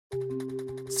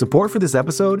Support for this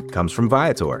episode comes from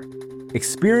Viator.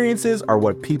 Experiences are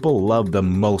what people love the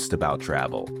most about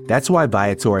travel. That's why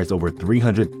Viator has over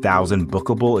 300,000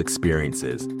 bookable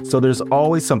experiences, so there's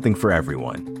always something for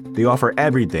everyone. They offer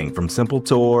everything from simple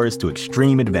tours to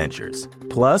extreme adventures.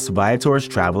 Plus, Viator's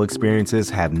travel experiences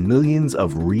have millions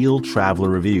of real traveler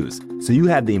reviews, so you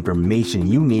have the information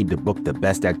you need to book the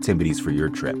best activities for your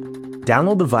trip.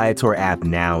 Download the Viator app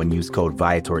now and use code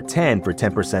Viator10 for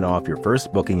 10% off your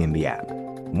first booking in the app.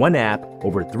 One app,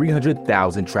 over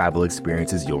 300,000 travel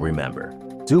experiences you'll remember.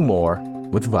 Do more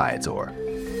with Viator.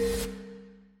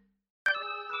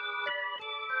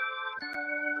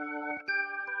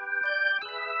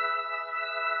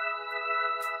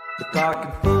 We're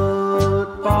talking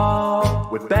football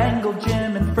with Bengal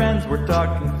Jim and friends. We're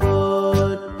talking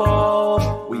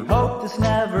football. We hope this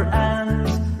never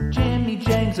ends. Jimmy,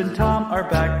 James, and Tom are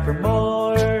back for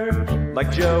more.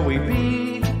 Like Joey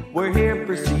B, we're here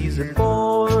for season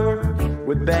 4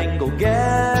 with Bengal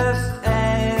guests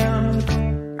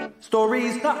and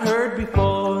stories not heard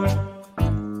before.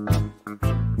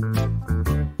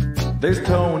 There's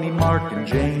Tony, Mark, and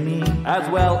Jamie, as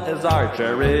well as our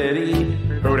charity,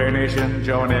 Hooday Nation,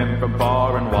 joining from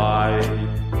far and wide.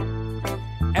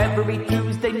 Every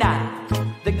Tuesday night,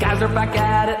 the guys are back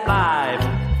at it live.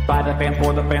 By the fans,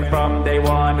 for the fans, from day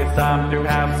one, it's time to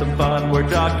have some fun. We're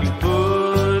talking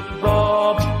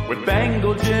football with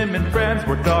Bengal Jim and friends.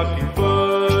 We're talking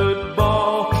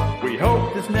football. We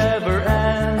hope this never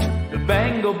ends. The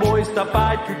Bengal boys stop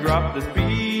by to drop the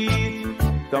speed.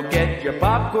 Don't get your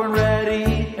popcorn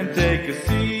ready and take a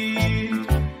seat.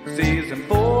 Season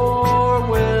 4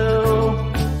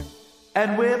 will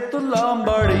end with the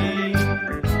Lombardi.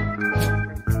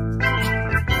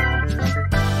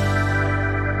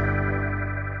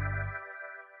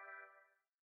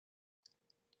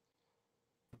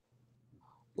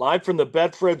 Live from the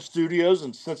Bedford Studios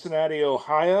in Cincinnati,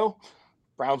 Ohio,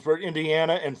 Brownsburg,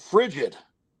 Indiana, and Frigid,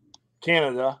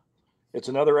 Canada. It's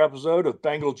another episode of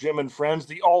Bengal Jim and Friends,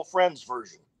 the All Friends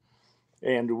version.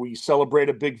 And we celebrate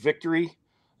a big victory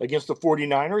against the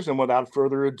 49ers. And without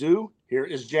further ado, here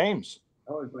is James.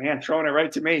 Oh, man, throwing it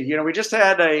right to me. You know, we just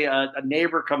had a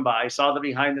neighbor come by, saw the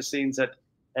behind the scenes at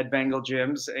Bengal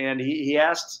Jim's, and he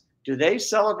asked, do they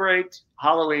celebrate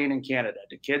Halloween in Canada?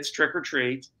 Do kids trick or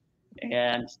treat?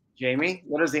 And Jamie,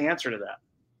 what is the answer to that?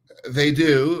 They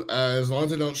do. As long as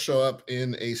they don't show up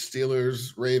in a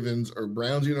Steelers, Ravens, or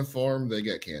Browns uniform, they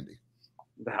get candy.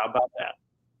 How about that?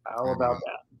 How about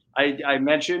that? I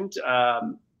mentioned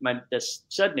this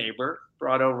said neighbor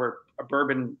brought over a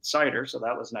bourbon cider, so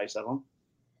that was nice of him.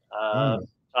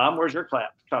 Tom, where's your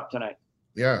cup tonight?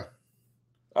 Yeah.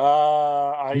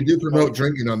 We do promote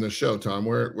drinking on this show, Tom.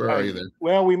 Where are you there?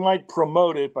 Well, we might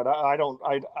promote it, but I don't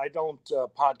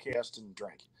podcast and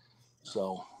drink.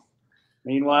 So,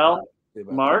 meanwhile,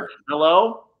 Mark,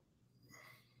 hello.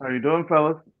 How you doing,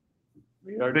 fellas?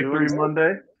 We are Victory doing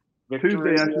Monday.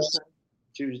 Victory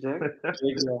Tuesday.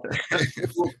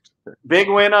 Big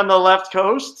win on the left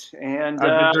coast, and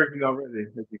I've been drinking already,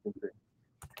 as you can see.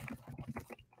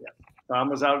 Yeah, Tom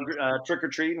was out trick or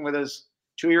treating with his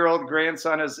 2-year-old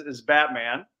grandson as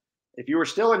Batman. If you were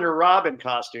still in your Robin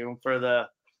costume for the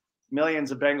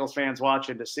millions of Bengals fans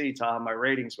watching to see, Tom, my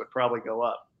ratings would probably go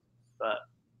up. But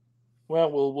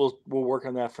we'll work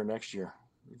on that for next year.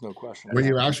 No question. Were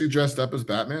you actually dressed up as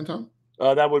Batman, Tom?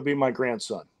 That would be my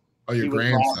grandson. Oh, your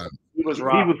grandson. He was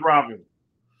Robin.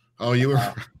 Oh, you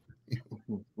were.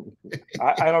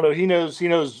 I don't know. He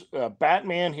knows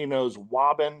Batman. He knows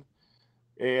Wobbin.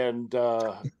 And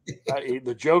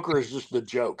the Joker is just the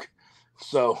joke.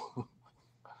 So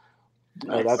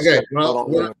that's okay.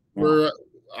 Well, we're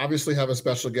obviously have a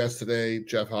special guest today.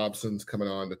 Jeff Hobson's coming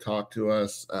on to talk to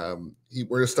us. We're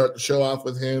going to start the show off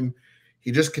with him.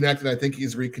 He just connected. I think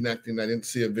he's reconnecting. I didn't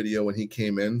see a video when he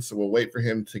came in, so we'll wait for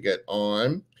him to get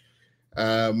on.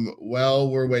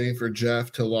 While we're waiting for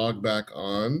Jeff to log back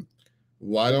on,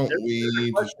 why don't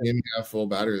we just have full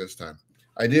battery this time?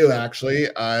 I do, actually.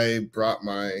 I brought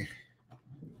my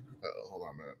hold on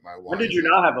a minute. My when did you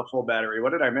not have a full battery?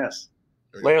 What did I miss?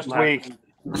 Last week.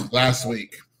 Last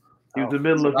week. He was in the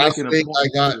middle of Last making week a point. I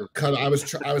got cut. I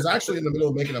was actually in the middle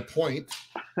of making a point,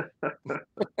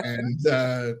 and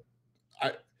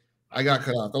I got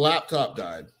cut off. The laptop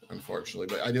died, unfortunately,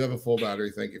 but I do have a full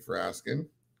battery. Thank you for asking.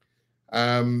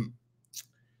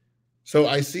 So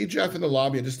I see Jeff in the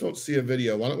lobby. I just don't see a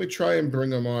video. Why don't we try and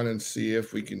bring him on and see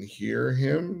if we can hear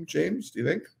him, James? Do you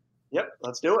think? Yep,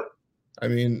 let's do it. I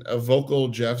mean, a vocal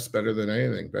Jeff's better than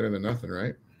anything, better than nothing,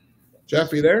 right?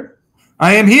 Jeff, you there?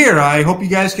 I am here. I hope you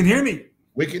guys can hear me.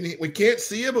 We can't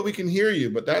see you, but we can hear you.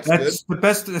 But that's good. The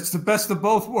best. It's the best of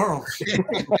both worlds.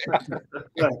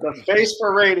 the face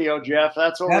for radio, Jeff.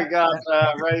 That's what we got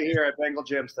right here at Bengal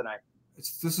Gyms tonight.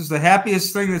 This is the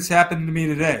happiest thing that's happened to me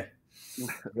today.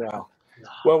 Yeah.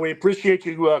 Well, we appreciate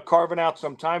you carving out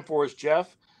some time for us,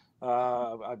 Jeff.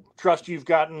 I trust you've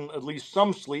gotten at least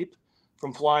some sleep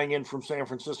from flying in from San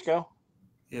Francisco.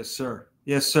 Yes, sir.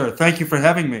 Yes, sir. Thank you for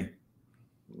having me.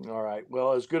 All right.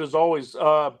 Well, as good as always.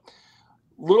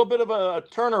 Little bit of a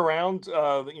turnaround.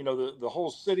 The whole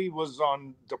city was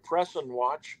on depression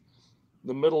watch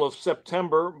the middle of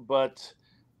September, but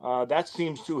that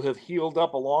seems to have healed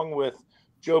up along with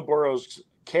Joe Burrow's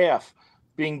calf.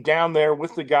 Being down there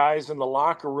with the guys in the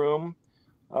locker room,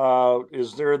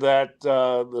 is there that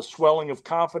the swelling of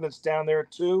confidence down there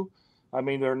too? I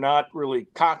mean, they're not really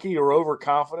cocky or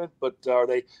overconfident, but are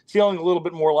they feeling a little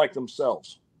bit more like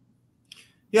themselves?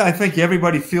 Yeah, I think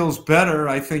everybody feels better.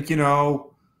 I think,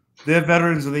 they're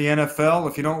veterans of the NFL.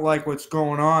 If you don't like what's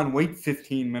going on, wait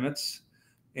 15 minutes.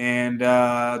 And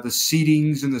the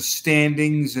seatings and the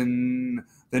standings and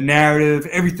the narrative,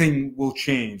 everything will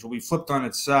change. Will be flipped on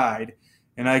its side.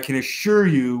 And I can assure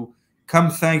you, come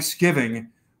Thanksgiving,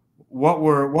 what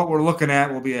we're looking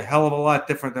at will be a hell of a lot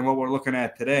different than what we're looking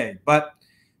at today. But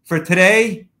for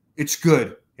today, it's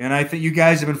good. And I think you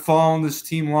guys have been following this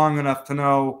team long enough to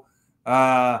know,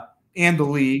 and the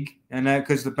league, and that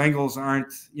because the Bengals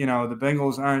aren't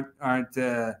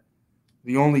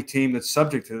the only team that's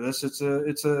subject to this. It's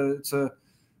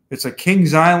a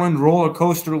Kings Island roller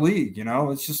coaster league.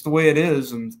 It's just the way it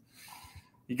is, and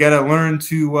you got to learn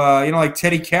to like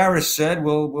Teddy Karras said,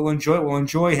 we'll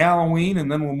enjoy Halloween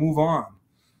and then we'll move on.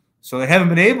 So they haven't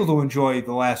been able to enjoy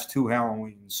the last two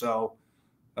Halloweens. So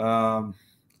I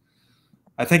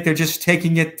think they're just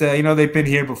taking it. They've been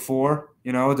here before.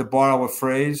 To borrow a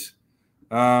phrase.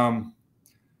 They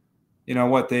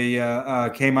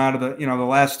came out of the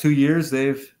last 2 years.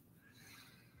 They've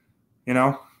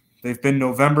been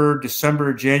November,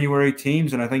 December, January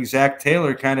teams, and I think Zach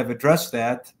Taylor kind of addressed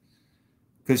that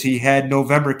because he had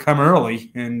November come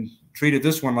early and treated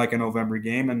this one like a November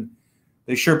game, and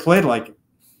they sure played like it.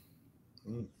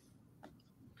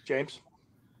 James?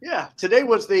 Yeah, today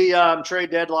was the trade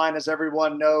deadline, as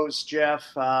everyone knows, Jeff.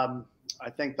 I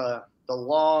think the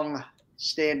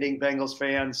long-standing Bengals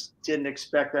fans didn't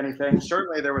expect anything.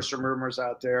 Certainly there were some rumors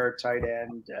out there, tight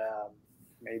end,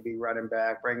 maybe running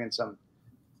back, bringing some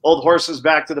old horses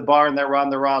back to the barn that were on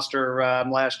the roster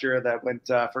last year that went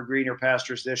for greener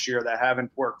pastures this year that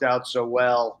haven't worked out so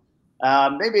well.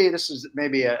 Maybe this is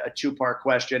a two-part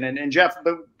question. And Jeff,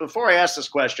 before I ask this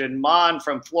question, Mon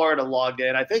from Florida logged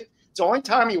in. I think it's the only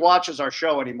time he watches our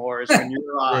show anymore is when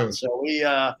you're on.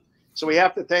 So we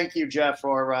have to thank you, Jeff,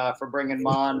 for bringing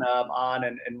Mon on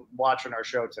and watching our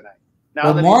show tonight.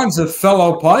 Now Mon's a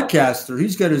fellow podcaster.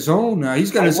 He's got his own.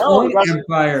 He's got his own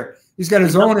empire. He's got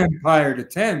his own empire to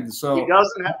tend. So he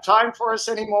doesn't have time for us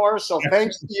anymore. So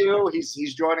thanks to you,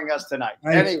 he's joining us tonight.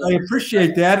 I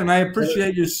appreciate that, and I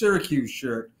appreciate your Syracuse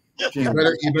shirt. You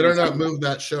better not move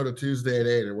that show to Tuesday at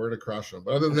 8, or we're going to crush them.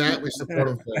 But other than that, we support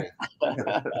them fully.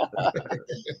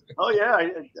 Oh, yeah.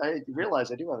 I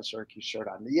realize I do have a Syracuse shirt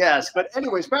on. Yes. But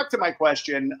anyways, back to my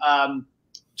question,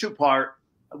 two-part.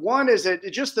 One, is it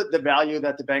just the value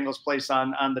that the Bengals place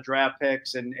on the draft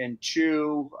picks? And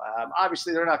two,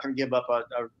 obviously they're not going to give up a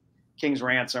king's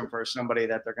ransom for somebody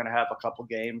that they're going to have a couple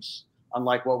games,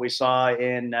 unlike what we saw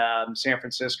in San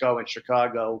Francisco and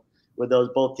Chicago, with those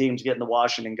both teams getting the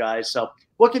Washington guys. So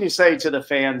what can you say to the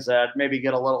fans that maybe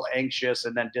get a little anxious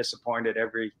and then disappointed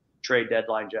every trade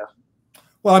deadline, Jeff?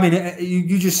 Well, I mean,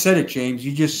 you just said it, James.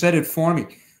 You just said it for me.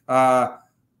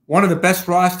 One of the best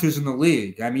rosters in the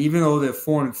league. I mean, even though they're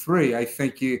 4-3, I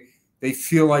think they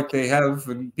feel like they have,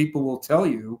 and people will tell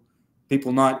you,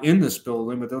 people not in this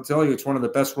building, but they'll tell you it's one of the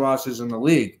best rosters in the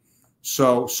league.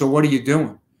 So what are you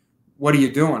doing? What are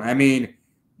you doing? I mean,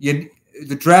 the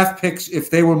draft picks, if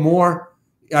they were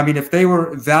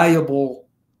valuable,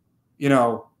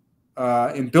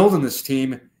 in building this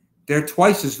team, they're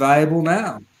twice as valuable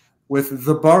now with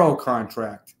the Burrow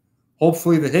contract,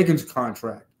 hopefully the Higgins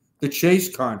contract, the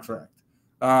Chase contract.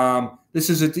 This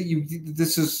is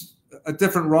a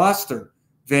different roster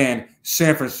than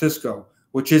San Francisco,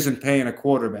 which isn't paying a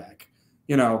quarterback.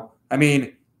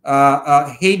 Hayden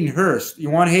Hurst. You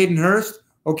want Hayden Hurst?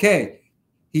 Okay,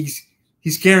 he's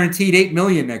guaranteed $8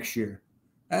 million next year.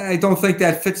 I don't think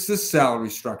that fits this salary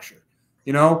structure.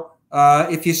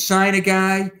 If you sign a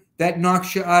guy, that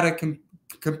knocks you out of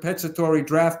compensatory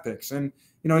draft picks, and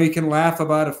you can laugh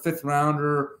about a 5th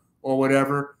rounder or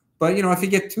whatever. But if you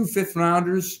get 2 5th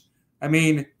rounders, I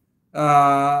mean,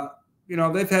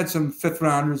 they've had some 5th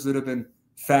rounders that have been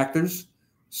factors.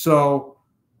 So,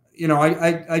 you know,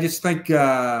 I just think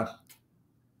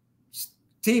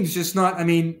teams just not. I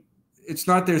mean, it's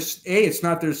not their it's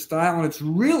not their style, and it's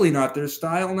really not their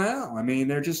style now. I mean,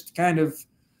 they're just kind of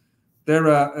they're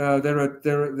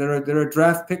a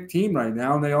draft pick team right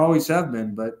now, and they always have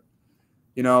been. But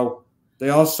you know, they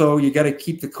also you got to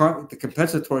keep the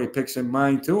compensatory picks in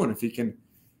mind too. And if you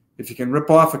can rip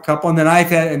off a couple, and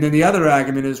then the other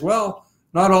argument is, well,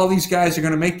 not all these guys are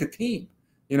going to make the team.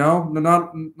 You know,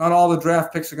 not all the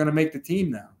draft picks are going to make the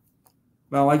team now.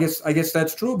 Well, I guess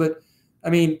that's true, but I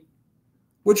mean,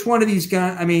 which one of these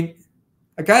guys? I mean,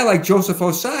 a guy like Joseph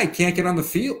Osai can't get on the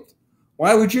field.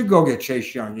 Why would you go get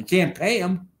Chase Young? You can't pay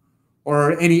him,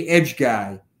 or any edge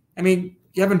guy. I mean,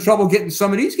 you're having trouble getting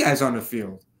some of these guys on the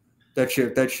field that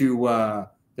you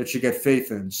get faith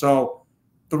in. So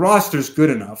the roster's good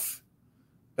enough.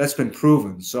 That's been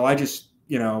proven. So I just,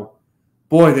 you know,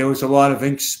 boy, there was a lot of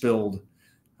ink spilled.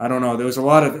 I don't know. There was a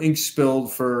lot of ink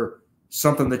spilled for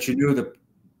something that you knew that,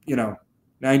 you know,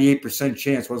 98%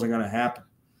 chance wasn't going to happen.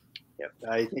 Yep,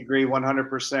 I agree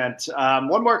 100%.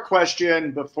 One more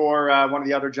question before one of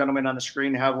the other gentlemen on the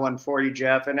screen have one for you,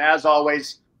 Jeff. And as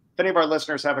always, if any of our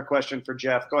listeners have a question for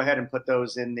Jeff, go ahead and put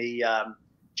those in the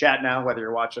chat now, whether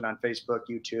you're watching on Facebook,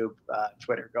 YouTube,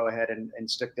 Twitter. Go ahead and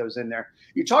stick those in there.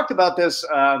 You talked about this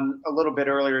a little bit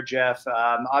earlier, Jeff.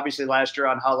 Obviously, last year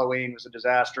on Halloween was a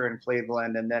disaster in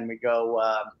Cleveland, and then we go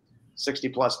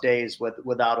 60-plus days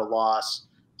without a loss.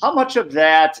 How much of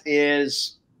that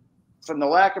is from the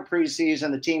lack of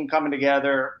preseason, the team coming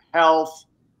together, health,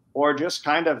 or just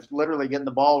kind of literally getting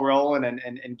the ball rolling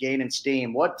and gaining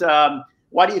steam?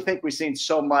 Why do you think we've seen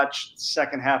so much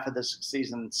second half of this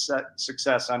season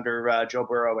success under Joe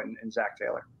Burrow and Zach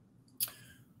Taylor?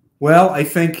 Well, I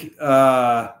think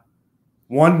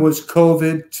one was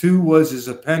COVID, 2 was his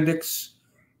appendix,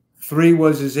 3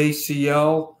 was his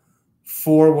ACL,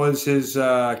 4 was his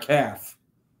calf.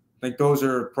 I think those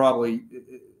are probably,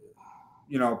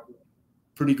 you know,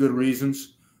 pretty good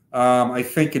reasons. I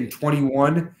think in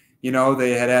 21, you know,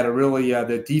 they had a really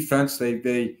the defense.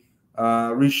 They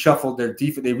reshuffled their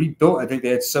defense. They rebuilt. I think they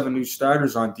had 7 new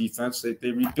starters on defense. They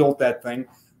rebuilt that thing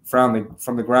from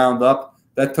the ground up.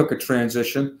 That took a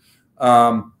transition,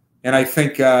 and I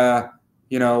think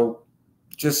you know,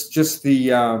 just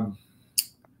the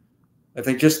I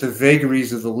think just the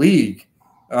vagaries of the league.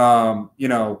 You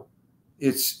know.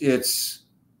 It's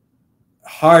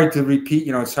hard to repeat.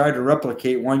 You know, it's hard to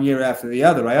replicate one year after the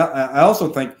other. I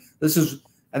also think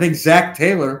I think Zach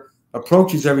Taylor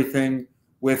approaches everything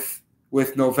with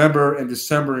November and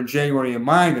December and January in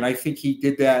mind, and I think he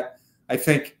did that. I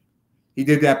think he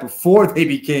did that before they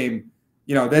became.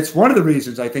 You know, that's one of the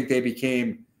reasons I think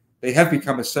they have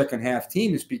become a second half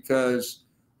team is because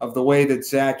of the way that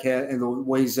Zach had and the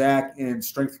way Zach and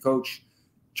strength coach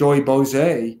Joey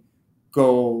Bose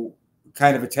go.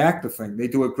 Kind of attack the thing. They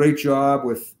do a great job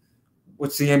with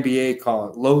what's the NBA call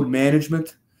it? Load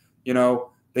management. You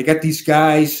know, they got these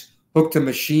guys hooked to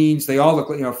machines. They all look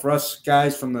like, you know, for us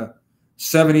guys from the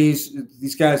 70s,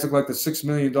 these guys look like the $6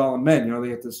 million men. You know,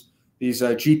 they have these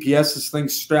GPS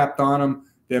things strapped on them.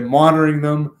 They're monitoring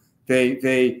them.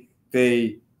 They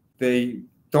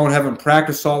don't have them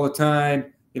practice all the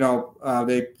time. You know,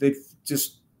 they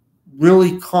just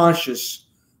really conscious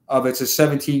of it's a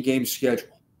 17-game schedule.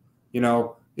 You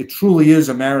know, it truly is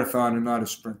a marathon and not a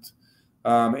sprint.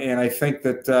 And I think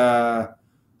that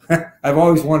I've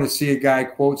always wanted to see a guy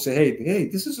quote say, "Hey,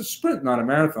 this is a sprint, not a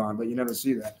marathon," but you never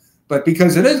see that. But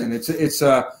because it isn't, it's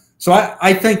so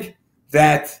I think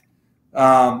that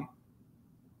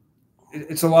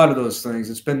it's a lot of those things.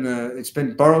 It's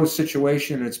been Burrow's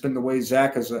situation, and it's been the way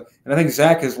Zach has, and I think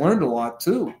Zach has learned a lot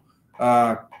too.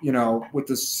 You know, with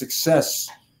the success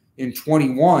in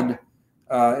 21.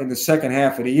 In the second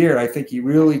half of the year, I think he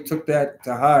really took that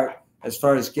to heart as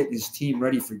far as getting his team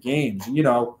ready for games. And, you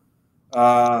know,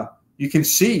 you can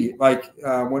see, like,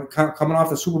 when coming off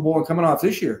the Super Bowl and coming off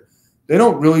this year, they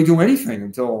don't really do anything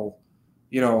until,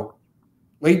 you know,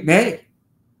 late May.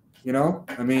 You know,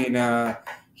 I mean,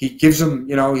 he gives them,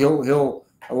 you know, he'll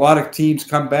a lot of teams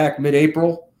come back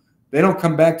mid-April. They don't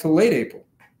come back till late April,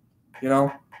 you know.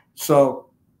 So,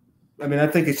 I mean, I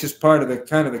think it's just part of the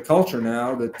kind of the culture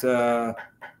now that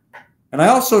and I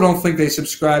also don't think they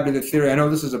subscribe to the theory. I know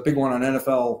this is a big one on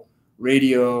NFL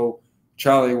radio.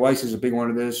 Charlie Weiss is a big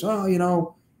one of this. Oh, you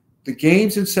know, the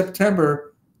games in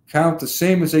September count the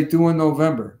same as they do in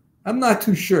November. I'm not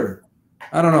too sure.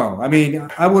 I don't know. I mean,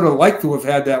 I would have liked to have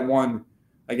had that one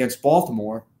against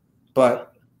Baltimore,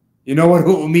 but you know what it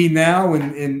will mean now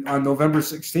on November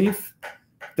 16th?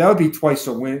 That would be twice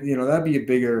a win. You know, that'd be a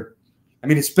bigger – I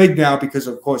mean, it's big now because,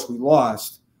 of course, we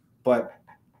lost, but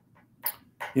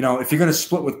if you're going to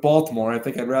split with Baltimore, I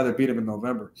think I'd rather beat them in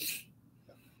November.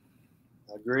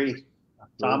 Agree.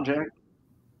 Tom, Jack?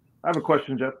 I have a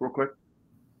question, Jeff, real quick.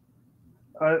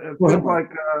 It feels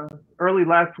like early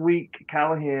last week,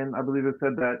 Callahan, I believe, it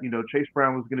said that Chase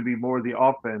Brown was going to be more of the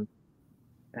offense,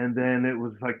 and then it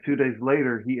was like 2 days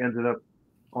later he ended up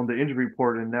on the injury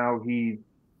report, and now he's,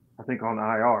 I think, on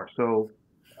IR. So,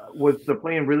 was the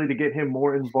plan really to get him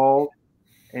more involved?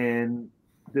 And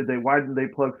why didn't they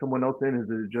plug someone else in? Is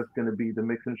it just going to be the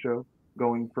Mixon show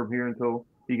going from here until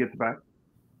he gets back?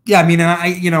 Yeah, I mean,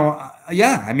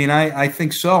 I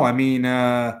think so. I mean,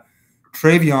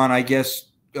 Travion, I guess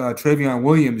Travion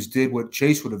Williams did what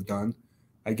Chase would have done,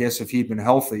 I guess, if he'd been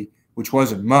healthy, which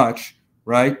wasn't much,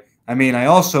 right? I mean, I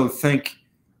also think,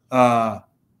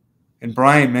 and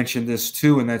Brian mentioned this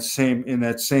too in that same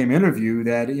interview,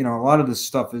 that a lot of this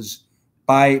stuff is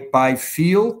by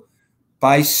feel,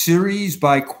 by series,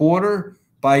 by quarter,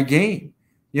 by game,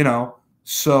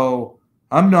 So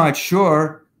I'm not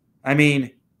sure. I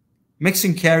mean,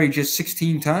 Mixon carried just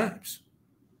 16 times.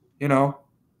 I don't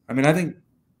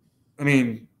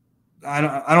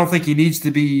think he needs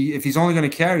to be, if he's only going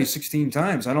to carry 16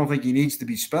 times, I don't think he needs to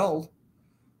be spelled.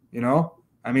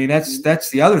 That's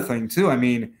the other thing too. I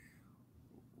mean,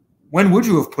 when would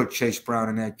you have put Chase Brown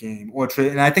in that game?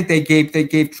 And I think they gave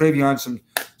Travion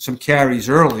some carries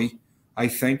early, I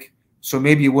think. So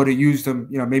maybe you would have used them,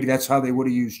 maybe that's how they would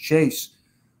have used Chase.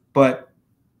 But,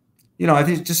 I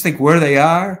just think where they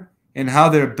are and how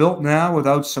they're built now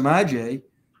without Samaje,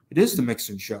 it is the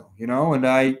Mixon show, and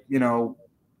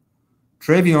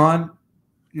Travion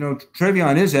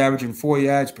is averaging 4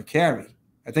 yards per carry.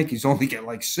 I think he's only get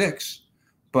like 6,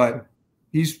 but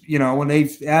he's, when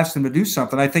they've asked him to do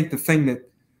something, I think the thing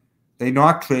that they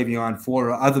knock Travion for,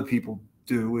 or other people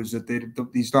do, is that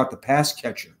he's not the pass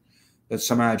catcher that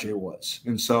Samaje was.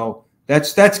 And so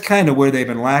that's kind of where they've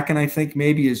been lacking, I think,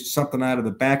 maybe, is something out of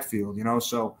the backfield,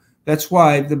 so that's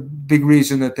why the big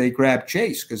reason that they grabbed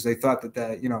Chase, because they thought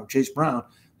that Chase Brown,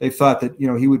 they thought that,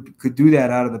 he could do that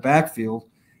out of the backfield.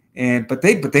 But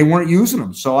they weren't using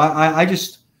him. So I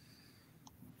just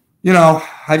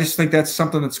think that's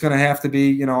something that's going to have to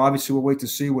be, obviously we'll wait to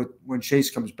see when Chase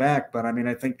comes back. But I mean,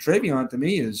 I think Travion to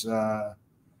me is, to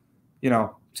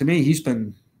me, he's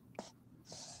been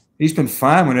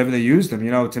fine whenever they used him.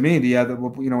 To me,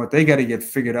 what they got to get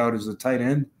figured out is the tight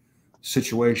end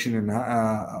situation and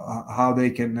how they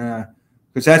can,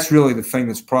 because that's really the thing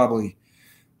that's probably,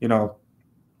 that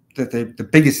the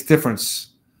biggest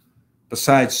difference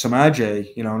besides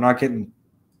Samaje, not getting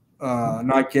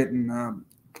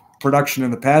production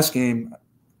in the pass game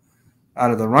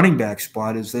out of the running back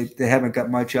spot, is they haven't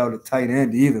got much out at tight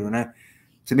end either. And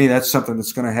to me, that's something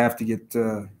that's going to have to get.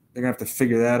 They're going to have to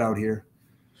figure that out here.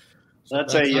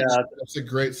 That's a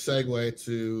great segue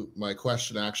to my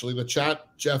question, actually. The chat,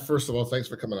 Jeff, first of all, thanks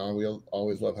for coming on. We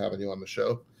always love having you on the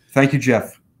show. Thank you,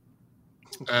 Jeff.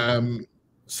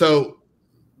 So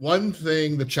one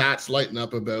thing the chat's lighting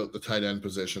up about the tight end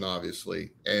position,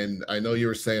 obviously, and I know you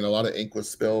were saying a lot of ink was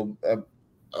spilled, a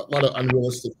lot of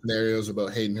unrealistic scenarios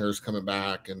about Hayden Hurst coming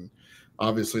back and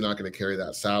obviously not going to carry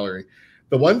that salary.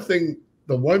 The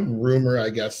one rumor,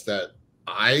 I guess, that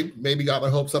I maybe got my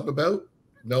hopes up about,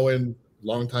 knowing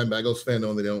longtime Bengals fan,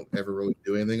 knowing they don't ever really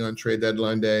do anything on trade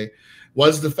deadline day,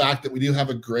 was the fact that we do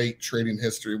have a great trading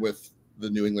history with the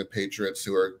New England Patriots,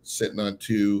 who are sitting on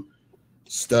 2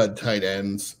 stud tight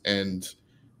ends, and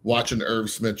watching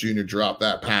Irv Smith Jr. drop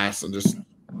that pass and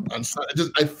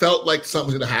I felt like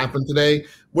something was going to happen today.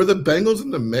 Were the Bengals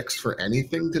in the mix for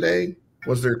anything today?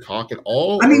 Was there talk at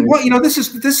all? I mean, this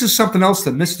is something else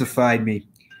that mystified me.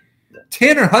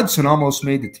 Tanner Hudson almost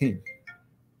made the team.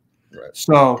 Right.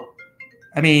 So,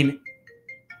 I mean,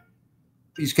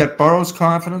 he's got Burrow's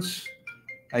confidence.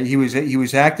 He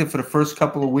was active for the first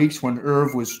couple of weeks when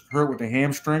Irv was hurt with a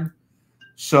hamstring.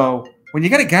 So when you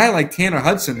got a guy like Tanner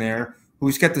Hudson there,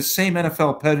 who's got the same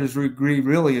NFL pedigree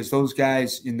really as those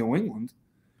guys in New England,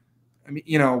 I mean,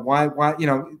 why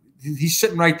he's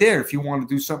sitting right there. If you want to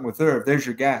do something with Irv, there's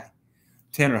your guy,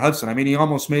 Tanner Hudson. I mean, he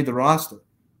almost made the roster.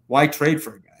 Why trade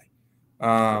for a guy?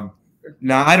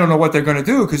 Now I don't know what they're going to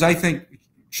do, because I think,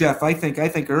 Jeff, I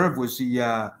think Irv was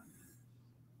the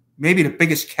maybe the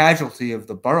biggest casualty of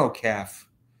the Burrow calf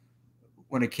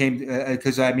when it came,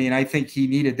 because I mean, I think he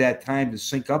needed that time to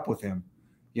sync up with him.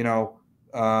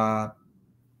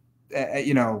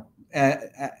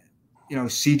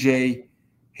 CJ,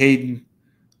 Hayden,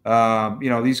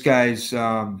 these guys,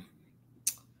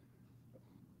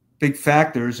 big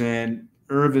factors, and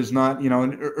Irv is not,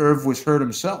 and Irv was hurt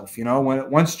himself,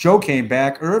 once Joe came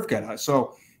back, Irv got hurt.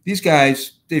 So these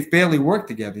guys, they've barely worked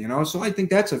together, so I think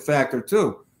that's a factor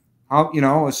too.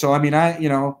 So I mean,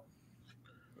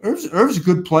 Irv's a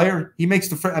good player. He makes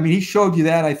he showed you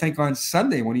that, I think, on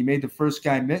Sunday when he made the first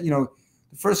guy. The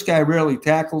first guy rarely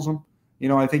tackles him.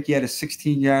 I think he had a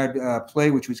 16-yard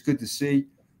play, which was good to see.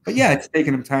 But yeah, it's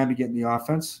taken him time to get in the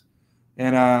offense,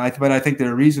 and but I think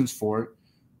there are reasons for it.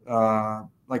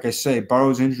 Like I say,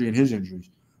 Burrow's injury and his injuries.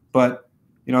 But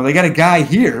they got a guy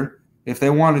here. If they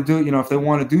want to do, if they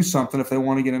want to do something, if they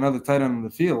want to get another tight end on the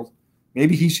field,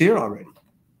 maybe he's here already.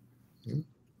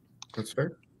 That's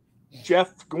fair.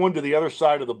 Jeff, going to the other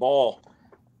side of the ball,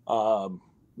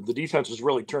 the defense has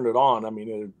really turned it on. I mean,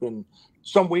 it had been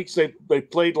some weeks they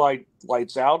played like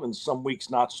lights out, and some weeks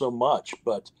not so much.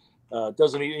 But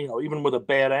doesn't even with a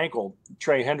bad ankle,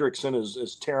 Trey Hendrickson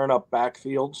is tearing up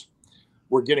backfields.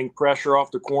 We're getting pressure off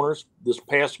the corners. This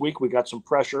past week, we got some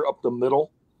pressure up the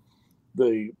middle.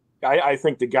 I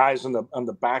think the guys on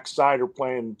the backside are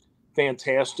playing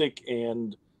fantastic,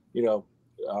 and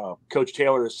Coach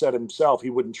Taylor has said himself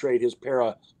he wouldn't trade his pair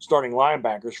of starting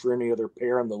linebackers for any other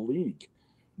pair in the league.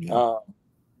 Yeah.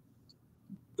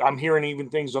 I'm hearing even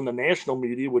things on the national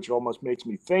media, which almost makes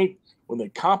me faint when they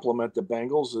compliment the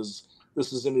Bengals, is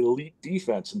this is an elite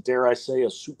defense, and dare I say, a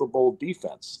Super Bowl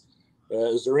defense.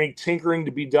 Is there any tinkering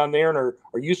to be done there? And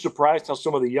are you surprised how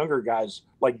some of the younger guys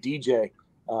like DJ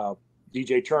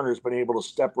Turner has been able to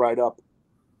step right up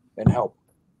and help?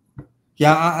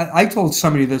 Yeah, I told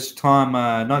somebody this, Tom,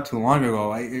 not too long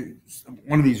ago.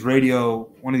 One of these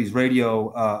radio,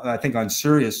 I think on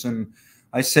Sirius, and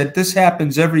I said this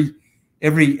happens every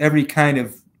kind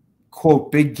of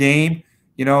quote big game.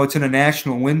 It's in a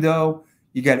national window.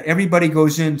 You got everybody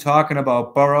goes in talking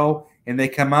about Burrow, and they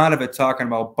come out of it talking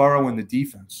about Burrow and the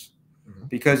defense,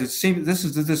 because it seems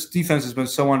this defense has been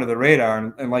so under the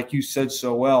radar, and like you said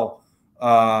so well,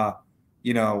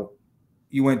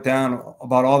 you went down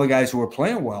about all the guys who were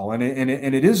playing well, and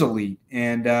it is elite.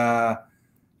 And I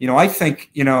think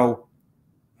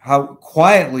how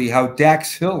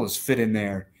Dax Hill has fit in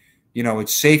there.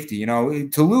 It's safety.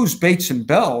 To lose Bates and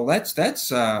Bell, that's Lou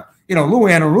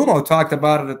Anarumo talked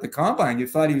about it at the combine. You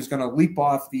thought he was going to leap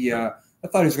off the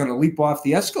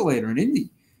escalator in Indy.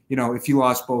 If you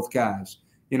lost both guys,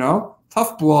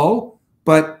 tough blow,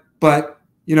 but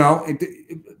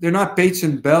they're not Bates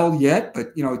and Bell yet.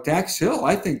 But Dax Hill,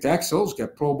 I think Dax Hill's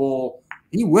got Pro Bowl.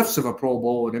 He whiffs of a Pro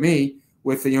Bowler to me.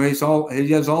 With he has all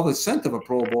the scent of a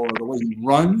Pro Bowler. The way he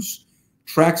runs,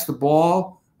 tracks the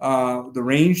ball, the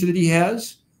range that he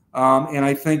has, and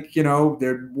I think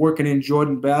they're working in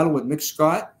Jordan Battle with Nick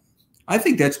Scott. I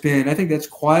think that's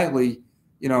quietly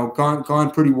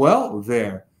gone pretty well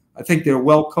there. I think they're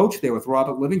well coached there with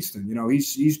Robert Livingston.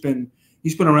 He's been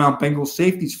around Bengals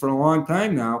safeties for a long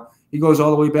time now. He goes all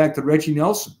the way back to Reggie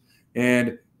Nelson,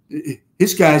 and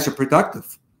his guys are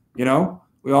productive. We all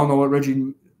know what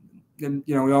Reggie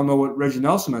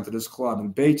Nelson meant to this club,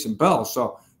 and Bates and Bell.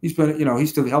 So he's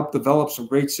to help develop some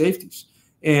great safeties.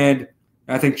 And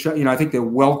I think they're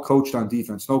well coached on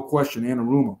defense, no question.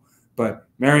 Anarumo, but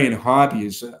Marion Hobby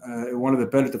is one of the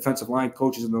better defensive line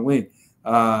coaches in the league.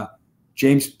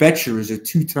 James Betcher is a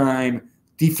two-time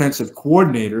defensive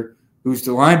coordinator who's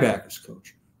the linebackers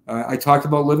coach. I talked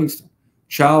about Livingston.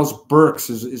 Charles Burks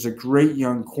is a great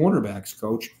young cornerbacks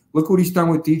coach. Look what he's done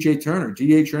with DJ Turner.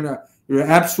 DJ Turner, you're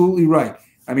absolutely right.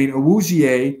 I mean,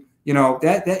 Awuzie,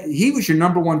 that he was your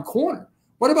number one corner.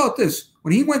 What about this?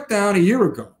 When he went down a year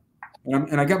ago,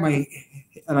 and I got my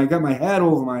hat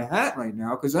over my hat right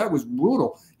now because that was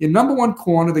brutal. Your number one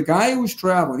corner, the guy who was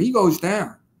traveling, he goes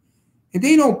down. And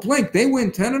they don't blink. They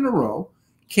win 10 in a row.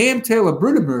 Cam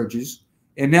Taylor-Britt emerges.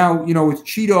 And now, with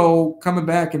Cheeto coming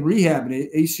back and rehab, and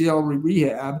ACL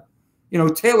rehab,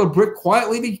 Taylor-Britt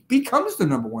quietly becomes the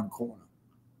number one corner.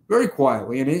 Very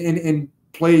quietly. And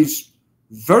plays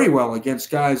very well against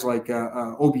guys like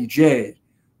OBJ. We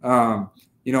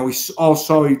all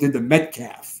saw he did the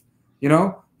Metcalf,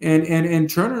 and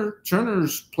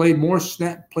Turner's played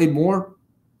more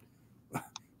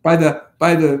by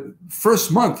the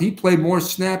first month. He played more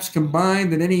snaps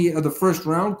combined than any of the first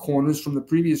round corners from the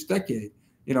previous decade.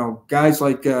 Guys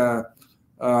like Draker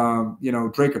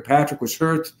Patrick was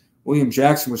hurt, William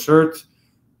Jackson was hurt,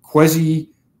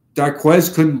 Darquez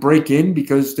couldn't break in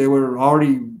because they were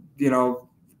already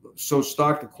so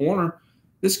stocked at corner.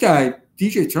 This guy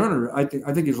DJ Turner, I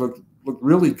think he's looked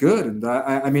really good, and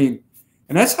I mean,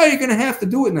 and that's how you're going to have to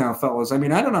do it now, fellas. I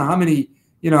mean, I don't know how many,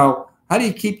 how do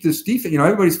you keep this defense?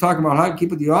 Everybody's talking about how to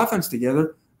keep the offense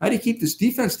together. How do you keep this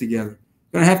defense together?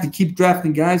 You're going to have to keep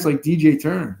drafting guys like DJ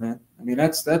Turner, man. I mean,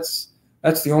 that's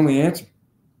the only answer.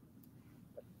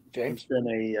 James, been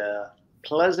a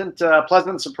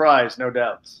pleasant surprise, no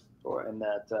doubt, in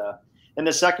that in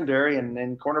the secondary,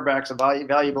 and cornerback's a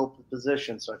valuable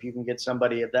position. So if you can get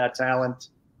somebody of that talent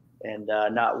and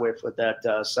not whiff with that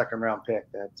second round pick,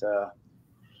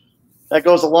 that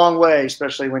goes a long way,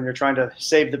 especially when you're trying to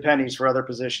save the pennies for other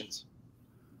positions.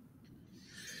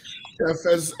 Jeff,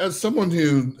 as someone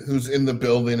who's in the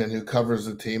building and who covers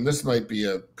the team, this might be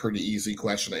a pretty easy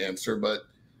question to answer, but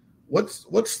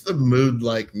what's the mood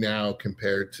like now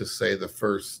compared to, say, the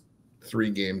first 3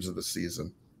 games of the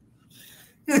season?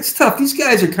 It's tough. These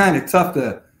guys are kind of tough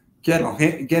to get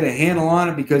a handle on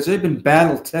it because they've been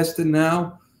battle tested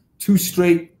now. 2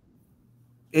 straight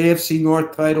AFC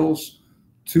North titles,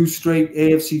 2 straight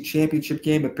AFC Championship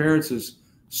game appearances.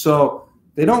 So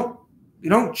they don't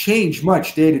change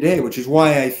much day to day, which is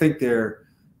why I think they're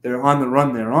on the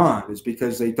run they're on, is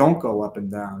because they don't go up and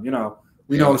down.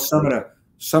 We know some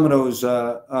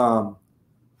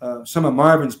of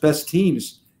Marvin's best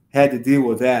teams had to deal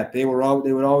with that. They would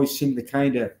always seem to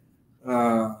kind of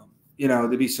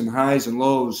there'd be some highs and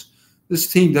lows. This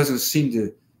team doesn't seem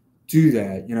to do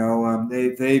that.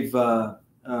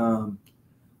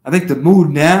 I think the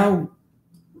mood now,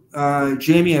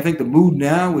 Jamie, I think the mood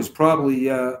now is probably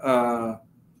the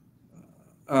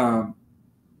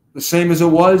same as it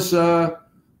was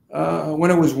when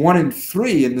it was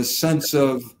 1-3 in the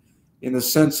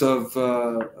sense of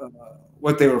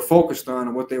what they were focused on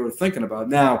and what they were thinking about.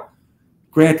 Now,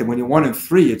 granted, when you're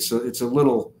 1-3, it's a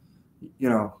little,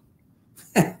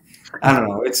 I don't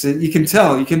know. You can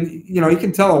tell a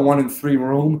 1-3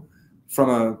 room from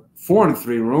a 4-3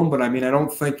 room, but I mean, I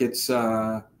don't think it's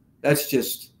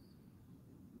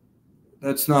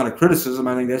that's not a criticism.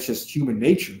 I think that's just human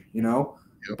nature,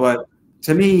 Yep. But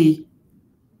to me,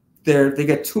 they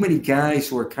got too many guys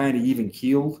who are kind of even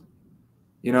keeled.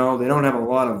 They don't have a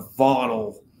lot of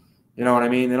volatile. You know what I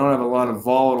mean? They don't have a lot of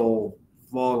volatile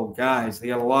guys. They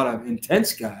got a lot of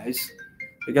intense guys.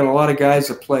 They got a lot of guys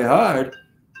that play hard.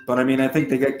 But I mean, I think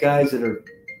they got guys that are,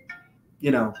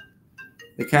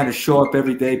 they kind of show up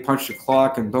every day, punch the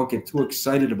clock, and don't get too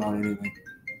excited about anything.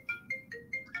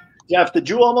 Jeff, did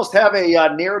you almost have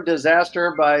a near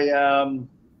disaster by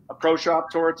a pro shop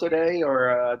tour today or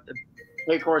a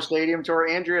Paycor Stadium tour?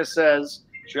 Andrea says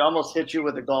she almost hit you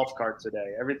with a golf cart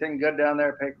today. Everything good down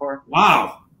there, Paycor?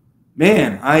 Wow,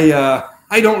 man,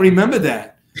 I don't remember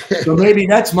that. So maybe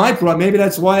that's my problem. Maybe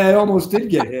that's why I almost did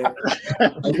get hit.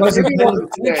 It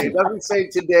doesn't say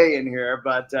today in here,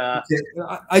 but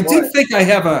I did think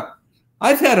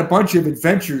I've had a bunch of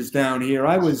adventures down here.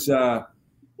 I was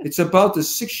it's about the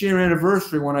 6-year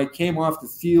anniversary when I came off the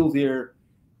field here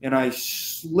and I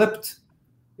slipped.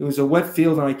 It was a wet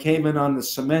field and I came in on the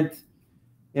cement,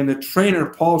 and the trainer,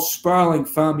 Paul Sparling,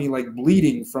 found me like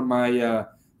bleeding from my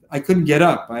I couldn't get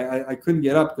up. I couldn't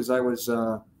get up because I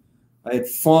had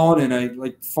fallen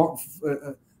and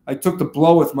I took the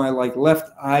blow with my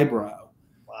left eyebrow.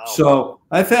 Wow. So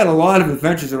I've had a lot of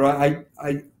adventures.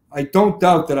 I don't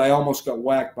doubt that I almost got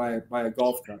whacked by a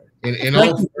golf cart. In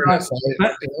all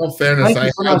fairness,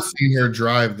 I have seen her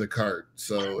drive the cart.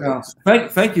 So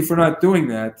thank you for not doing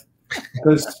that,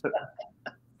 because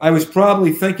I was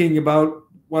probably thinking about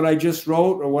what I just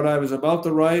wrote or what I was about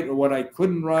to write or what I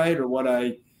couldn't write or what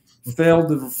I failed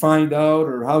to find out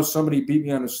or how somebody beat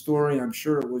me on a story. I'm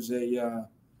sure it was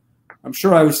I'm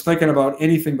sure I was thinking about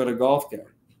anything but a golf cart.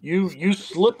 You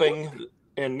slipping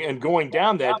and going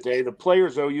down that day, the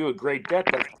players owe you a great debt.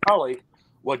 That's probably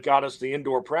what got us the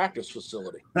indoor practice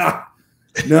facility.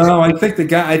 No, I think the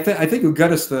guy. I think who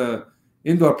got us the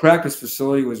indoor practice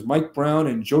facility was Mike Brown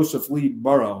and Joseph Lee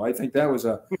Burrow. I think that was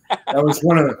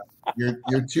one of the. You're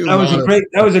too.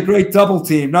 That was a great double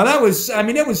team. Now that was. I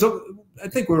mean, it was. I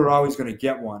think we were always going to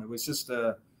get one. It was just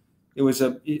there was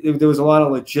a lot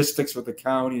of logistics with the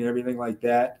county and everything like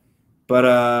that.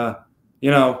 But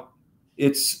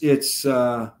it's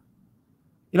and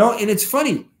it's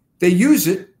funny. They use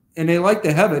it and they like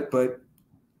to have it, but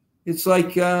it's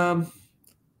like that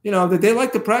they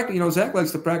like to practice. Zach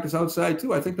likes to practice outside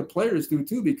too. I think the players do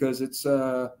too, because it's we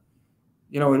are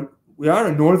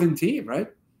a northern team, right?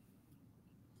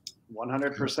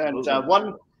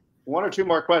 100%. One or two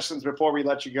more questions before we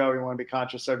let you go. We want to be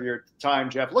conscious of your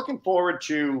time, Jeff. Looking forward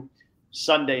to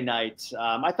Sunday night.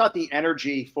 I thought the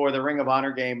energy for the Ring of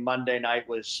Honor game Monday night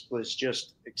was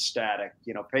just ecstatic.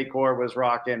 Paycor was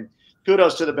rocking.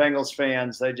 Kudos to the Bengals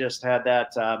fans. They just had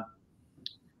that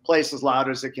place as loud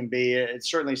as it can be. It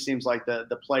certainly seems like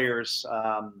the players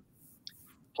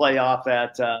play off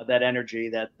that energy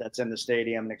that's in the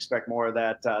stadium, and expect more of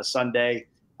that Sunday.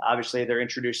 Obviously, they're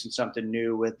introducing something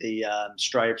new with the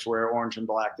stripes, where orange and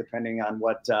black, depending on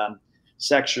what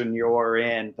section you're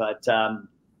in. But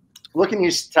what can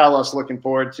you tell us looking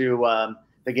forward to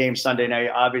the game Sunday night.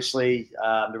 Obviously,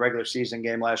 the regular season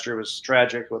game last year was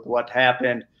tragic with what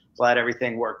happened. Glad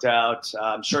everything worked out.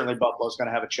 Certainly, Buffalo's going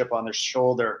to have a chip on their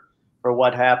shoulder for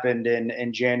what happened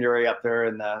in January up there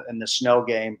in the snow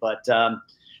game. But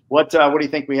what do you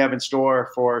think we have in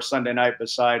store for Sunday night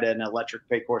beside an electric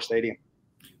Paycor Stadium?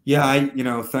 Yeah,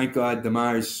 thank God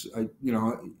Demar's,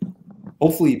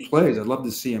 hopefully he plays. I'd love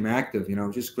to see him active.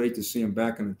 Just great to see him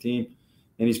back on the team,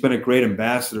 and he's been a great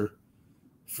ambassador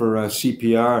for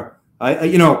CPR.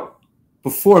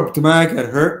 Before Demar got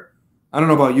hurt, I don't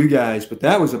know about you guys, but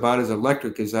that was about as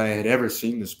electric as I had ever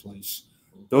seen this place.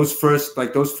 Those first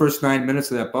 9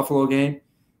 minutes of that Buffalo game,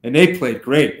 and they played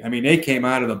great. I mean, they came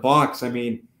out of the box. I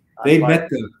mean, they met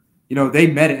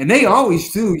it, and they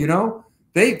always do.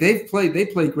 They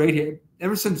played great here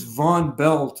ever since Von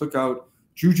Bell took out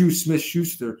Juju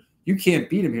Smith-Schuster. You can't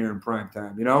beat him here in prime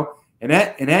time, and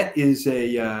that is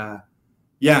a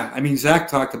I mean, Zach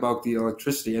talked about the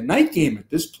electricity. A night game at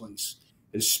this place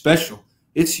is special.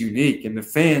 It's unique, and the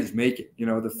fans make it.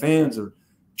 The fans are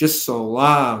just so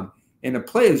loud, and the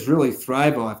players really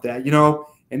thrive off that.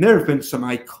 And there have been some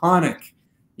iconic,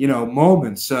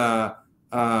 moments.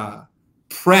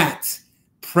 Pratt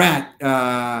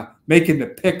making the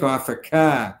pick off a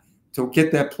car to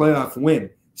get that playoff win.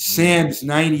 Sam's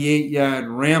 98-yard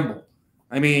ramble.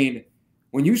 I mean,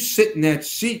 when you sit in that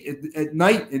seat at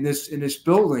night in this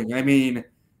building, I mean,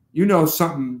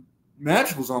 something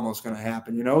magical is almost going to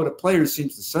happen. The players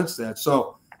seems to sense that.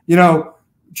 So,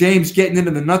 James, getting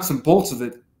into the nuts and bolts of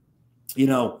it,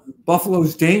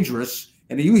 Buffalo's dangerous,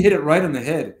 and you hit it right on the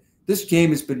head. This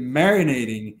game has been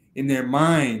marinating in their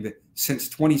mind since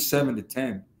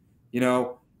 27-10.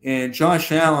 And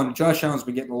Josh Allen's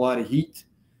been getting a lot of heat.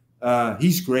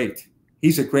 He's great.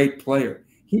 He's a great player.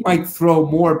 He might throw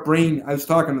more brain. I was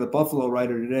talking to the Buffalo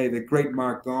writer today, the great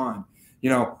Mark Gaughan.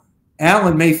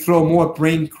 Allen may throw more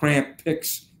brain cramp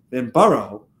picks than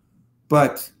Burrow,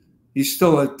 but he's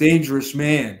still a dangerous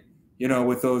man,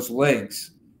 with those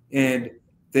legs. And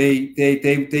they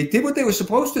did what they were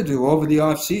supposed to do over the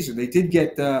offseason. They did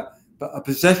get a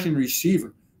possession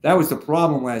receiver. That was the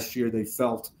problem last year. They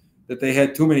felt that they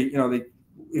had too many.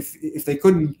 If they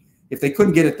couldn't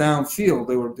get it downfield,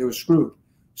 they were screwed.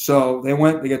 So they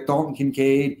got Dalton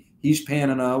Kincaid. He's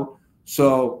panning out.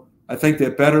 So I think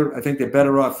they're better. I think they're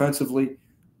better offensively,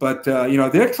 but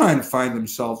they're trying to find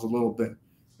themselves a little bit,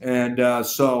 and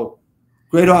so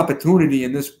great opportunity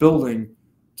in this building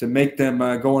to make them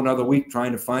go another week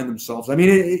trying to find themselves. I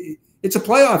mean, it's a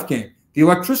playoff game. The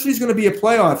electricity is going to be a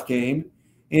playoff game,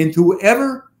 and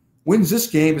whoever wins this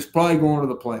game is probably going to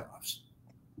the playoffs.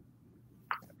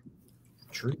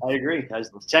 True. I agree.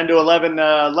 10 to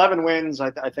 11 wins,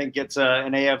 I think gets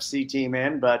an AFC team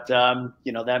in, but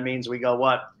that means we go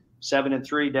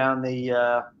 7-3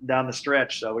 down the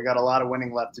stretch. So we got a lot of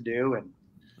winning left to do, and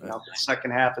if the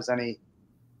second half is any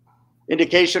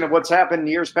indication of what's happened in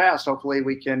years past, hopefully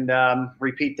we can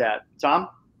repeat that. Tom?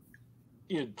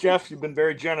 Jeff, you've been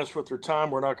very generous with your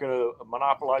time. We're not going to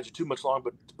monopolize you too much long,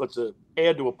 but to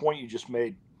add to a point you just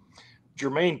made,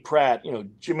 Jermaine Pratt,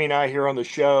 Jimmy and I here on the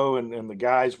show and the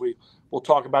guys, we'll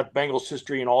talk about Bengals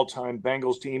history and all-time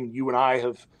Bengals team. You and I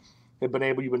have been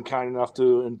able, you've been kind enough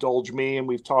to indulge me, and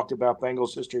we've talked about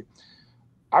Bengals history.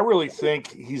 I really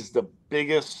think he's the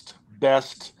biggest,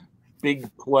 best big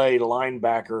play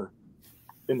linebacker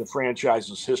in the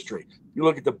franchise's history. You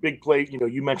look at the big play,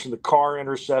 you mentioned the Carr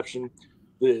interception,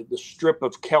 the strip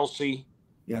of Kelsey,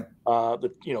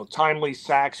 the timely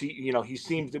sacks. He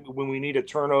seems to, when we need a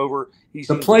turnover,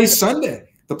 the play Sunday.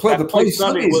 The play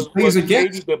Sunday was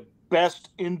maybe the best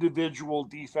individual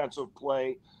defensive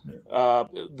play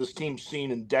this team's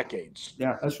seen in decades.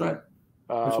 Yeah, that's right.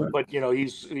 But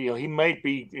he might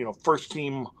be first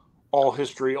team all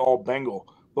history, all Bengal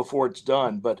before it's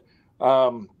done. But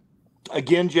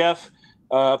again, Jeff,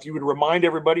 if you would remind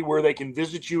everybody where they can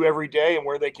visit you every day and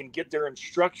where they can get their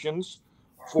instructions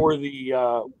for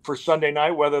for Sunday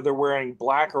night, whether they're wearing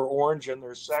black or orange in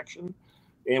their section.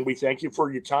 And we thank you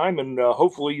for your time, and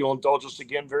hopefully you'll indulge us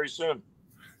again very soon.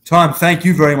 Tom, thank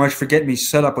you very much for getting me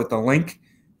set up with the link.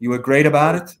 You were great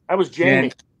about it. That was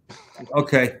Jamie.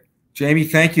 Okay. Jamie,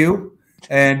 thank you.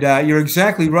 And you're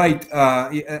exactly right.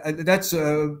 That's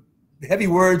heavy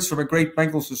words from a great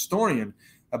Bengals historian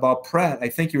about Pratt. I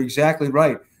think you're exactly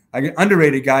right. An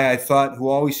underrated guy, I thought, who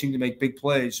always seemed to make big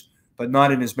plays, but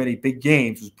not in as many big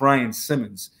games, was Brian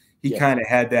Simmons. He kind of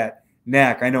had that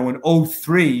knack. I know in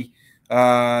 2003,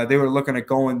 they were looking at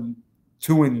going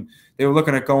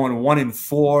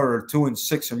 1-4 or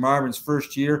 2-6 in Marvin's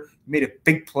first year. He made a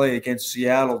big play against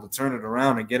Seattle to turn it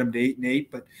around and get them to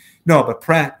 8-8. But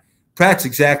Pratt's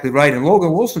exactly right. And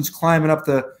Logan Wilson's climbing up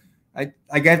the I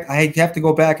have to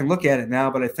go back and look at it now,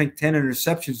 but I think 10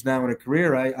 interceptions now in a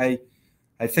career. I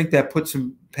think that puts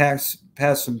him past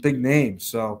some big names.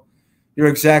 So you're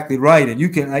exactly right, and you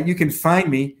can find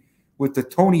me with the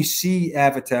Tony C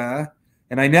avatar,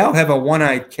 and I now have a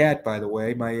one-eyed cat. By the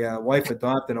way, my wife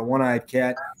adopted a one-eyed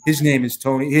cat. His name is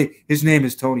Tony. His name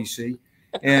is Tony C,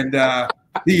 and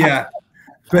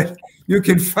but you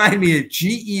can find me at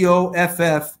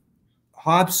GEOFF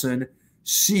Hobson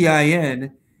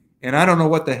CIN. And I don't know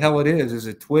what the hell it is. Is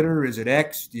it Twitter? Is it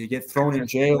X? Do you get thrown in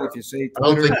jail if you say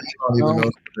Twitter? I don't think you even know what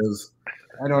it is.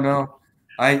 I don't know.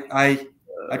 I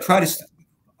try to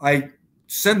I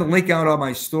send the link out on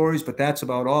my stories, but that's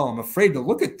about all. I'm afraid to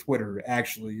look at Twitter.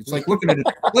 Actually, it's like looking at an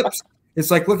eclipse. It's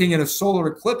like looking at a solar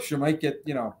eclipse. You might get,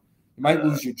 you might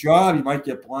lose your job. You might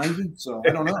get blinded. So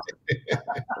I don't know.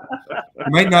 You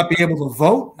might not be able to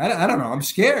vote. I don't know. I'm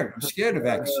scared. I'm scared of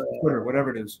X, Twitter,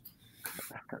 whatever it is.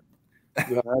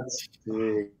 That's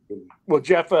big. Well,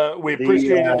 Jeff, we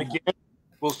appreciate it again.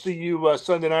 We'll see you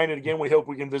Sunday night, and again, we hope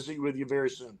we can visit with you very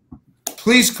soon.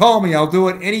 Please call me. I'll do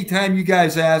it anytime you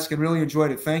guys ask, and really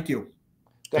enjoyed it. Thank you.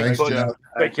 Thanks, Jeff.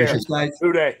 Take care. Thanks, guys.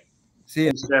 Good day. See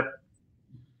you.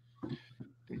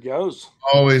 He goes.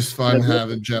 Always fun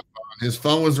having Jeff on. His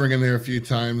phone was ringing there a few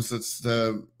times. It's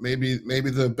maybe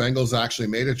the Bengals actually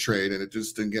made a trade and it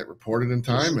just didn't get reported in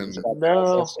time. And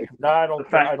No, I don't. The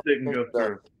fact think didn't go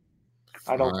through.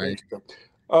 I don't think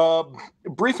so.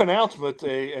 Brief announcement: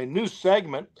 a new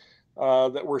segment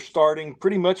that we're starting,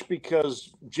 pretty much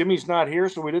because Jimmy's not here,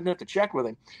 so we didn't have to check with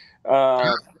him.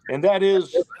 And that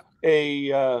is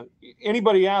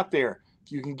anybody out there,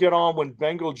 you can get on when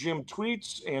Bengal Jim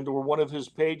tweets and or one of his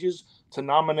pages to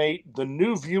nominate the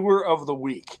new viewer of the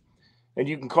week. And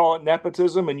you can call it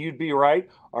nepotism, and you'd be right.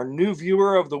 Our new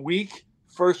viewer of the week,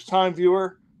 first-time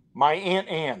viewer, my Aunt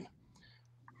Ann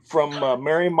from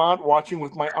Marymount, watching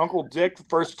with my Uncle Dick,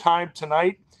 first time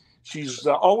tonight. She's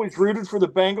always rooted for the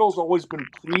Bengals, always been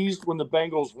pleased when the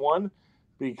Bengals won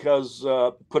because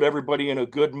put everybody in a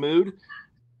good mood.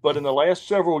 But in the last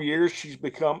several years, she's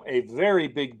become a very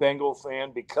big Bengal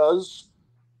fan because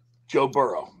Joe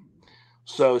Burrow.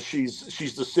 So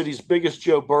she's the city's biggest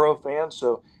Joe Burrow fan.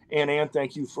 So, Ann,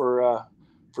 thank you for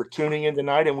tuning in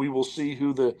tonight, and we will see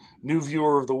who the new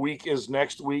viewer of the week is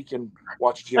next week and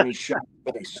watch Jimmy's shot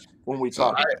face when we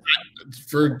talk.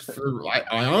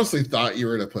 I honestly thought you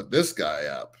were going to put this guy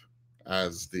up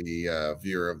as the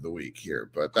viewer of the week here,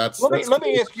 but let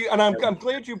me ask you, and I'm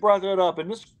glad you brought that up,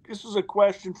 and this is a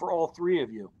question for all three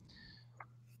of you.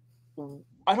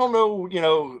 I don't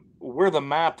know, where the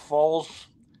map falls.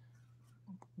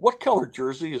 What color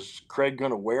jersey is Craig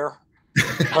going to wear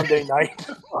Monday night?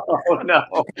 Oh no!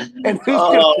 And who's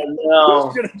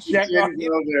going to check on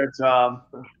you there, Tom?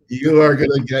 You are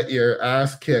going to get your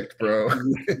ass kicked, bro.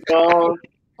 Don't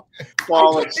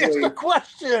fall I just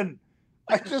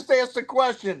asked a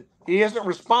question. He hasn't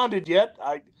responded yet.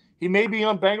 He may be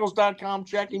on Bengals.com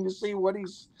checking to see what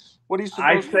he's supposed to wear.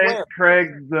 I sent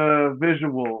Craig the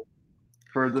visual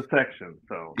for the section.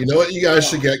 So you know what you guys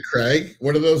should get, Craig?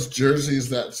 One of those jerseys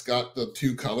that's got the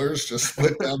two colors just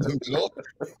split down the middle.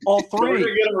 All three,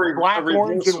 black,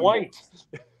 orange, and white.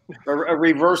 A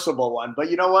reversible one.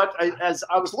 But you know what? As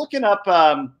I was looking up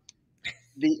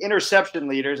the interception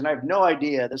leaders, and I have no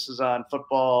idea. This is on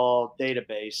Football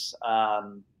Database.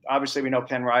 Obviously, we know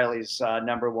Ken Riley's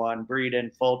number one.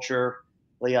 Breeden, Fulcher,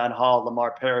 Leon Hall,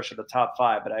 Lamar Parrish are the top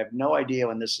five. But I have no idea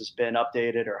when this has been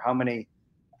updated or how many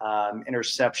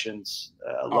interceptions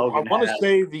Logan I want to has.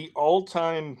 say the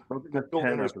all-time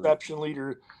interception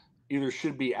leader either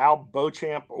should be Al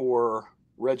Beauchamp or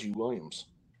Reggie Williams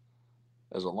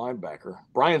as a linebacker.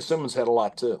 Brian Simmons had a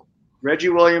lot too. Reggie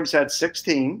Williams had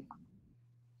 16.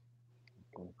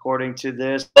 According to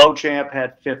this, Beauchamp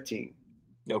had 15.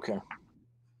 Okay.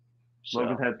 So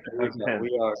Logan had 10.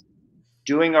 We are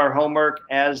doing our homework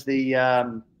as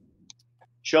the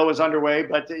show is underway.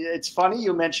 But it's funny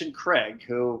you mentioned Craig,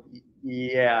 who,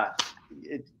 there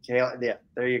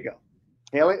you go.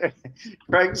 Haley,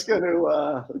 Craig's going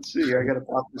to, let's see here. I got to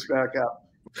pop this back up.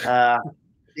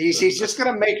 He's just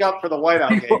going to make up for the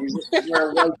whiteout game. He's just going to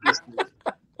wear white this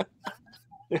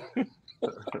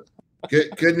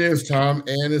Good news, Tom.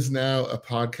 Ann is now a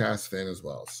podcast fan as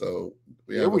well. So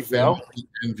we have a fan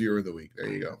and viewer of the week. There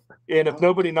you go. And if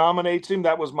nobody nominates him,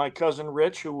 that was my cousin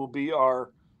Rich, who will be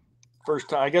our first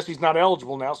time. I guess he's not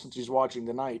eligible now since he's watching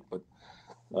tonight, but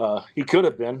he could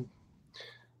have been.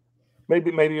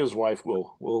 Maybe his wife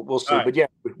will. We'll see. Right. But yeah,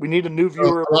 we need a new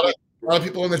viewer. A lot of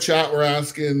people in the chat were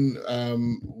asking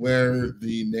where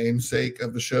the namesake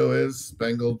of the show is.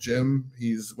 Bengal Jim.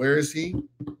 Where is he?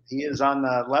 He is on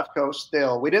the left coast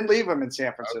still. We didn't leave him in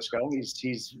San Francisco. He's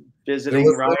There visiting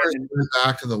was Ryan. rumors he went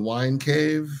back to the wine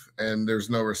cave, and there's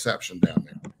no reception down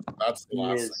there. That's the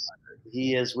last thing.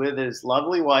 He is with his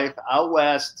lovely wife out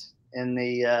west in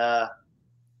the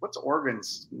what's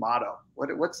Oregon's motto?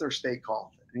 What's their state called?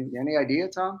 Any idea,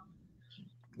 Tom?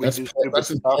 That's in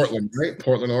Portland, right?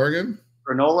 Portland, Oregon.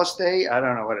 Granola State. I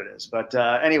don't know what it is, but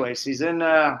anyways, he's in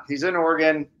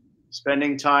Oregon,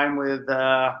 spending time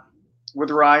with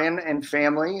Ryan and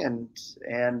family, and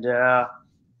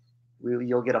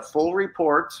you'll get a full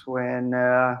report when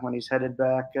he's headed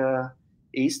back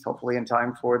east, hopefully in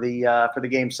time for the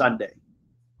game Sunday.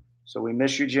 So we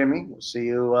miss you, Jimmy. We'll see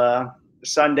you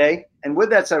Sunday. And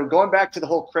with that said, going back to the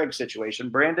whole Craig situation,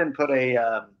 Brandon put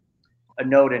a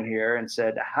note in here and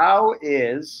said, "How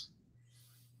is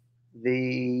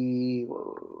the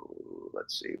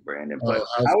let's see, Brandon, but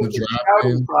how is the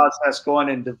scouting process going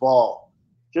in Duval?"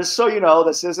 Just so you know,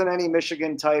 this isn't any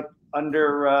Michigan type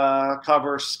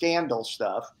undercover scandal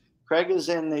stuff. Craig is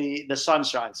in the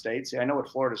Sunshine State. See, I know what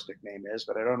Florida's nickname is,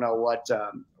 but I don't know what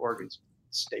Oregon's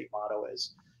state motto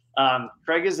is.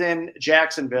 Craig is in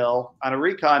Jacksonville on a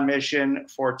recon mission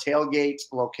for tailgate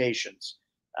locations.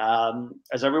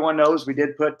 As everyone knows, we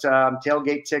did put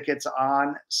tailgate tickets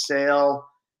on sale,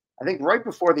 I think right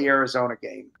before the Arizona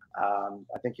game.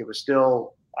 I think it was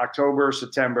still October,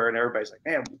 September, and everybody's like,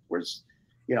 man, where's,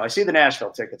 I see the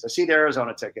Nashville tickets. I see the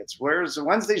Arizona tickets.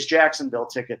 When's these Jacksonville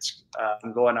tickets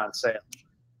going on sale?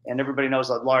 And everybody knows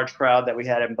a large crowd that we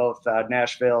had in both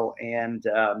Nashville and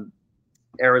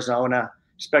Arizona,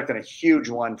 expecting a huge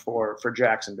one for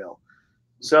Jacksonville.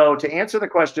 So to answer the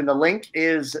question, the link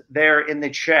is there in the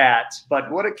chat,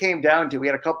 but what it came down to, we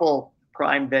had a couple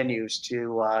prime venues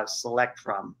to select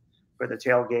from for the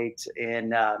tailgate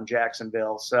in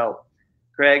Jacksonville. So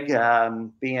Craig,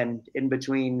 being in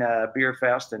between Beer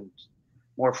Fest and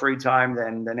more free time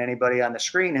than anybody on the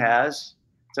screen has,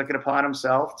 took it upon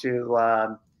himself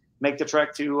to make the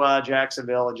trek to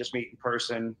Jacksonville and just meet in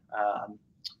person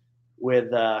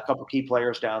with a couple key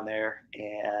players down there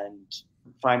and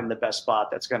finding the best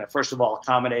spot that's going to, first of all,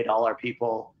 accommodate all our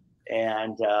people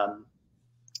and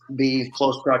be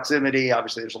close proximity.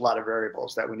 Obviously, there's a lot of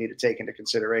variables that we need to take into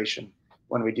consideration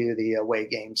when we do the away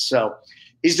games. So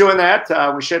he's doing that.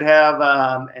 We should have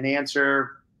an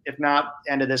answer, if not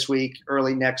end of this week,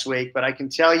 early next week. But I can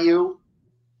tell you,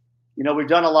 we've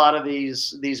done a lot of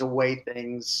these away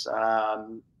things.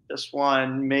 This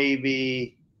one may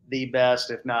be the best,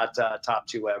 if not top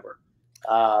two ever.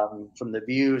 From the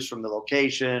views, from the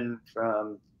location,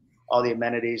 from all the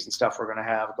amenities and stuff we're going to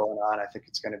have going on, I think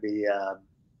it's going to be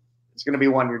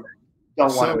one you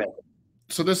don't want to miss.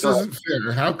 So this isn't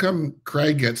fair. How come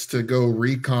Craig gets to go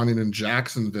reconning in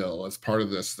Jacksonville as part of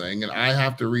this thing, and I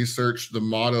have to research the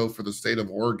motto for the state of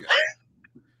Oregon?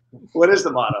 What is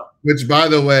the motto? Which, by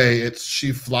the way, it's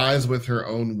 "She flies with her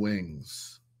own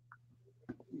wings."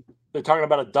 They're talking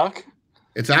about a duck?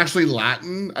 It's actually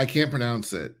Latin. I can't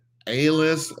pronounce it.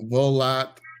 Alis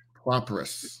volat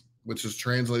properis, which is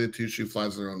translated to "She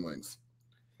flies with her own wings."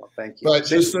 Well, thank you. But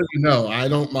just so you know, I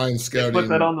don't mind scouting. Put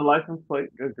that on the license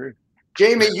plate. Good grief.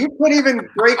 Jamie, you could even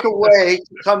break away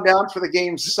to come down for the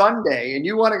game Sunday, and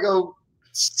you want to go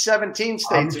 17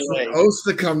 states away. I'm supposed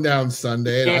to come down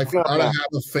Sunday, and I thought I'd have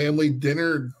a family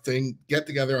dinner thing, get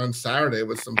together on Saturday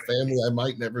with some family I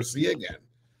might never see again.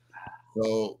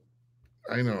 So,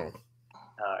 I know.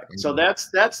 All right. So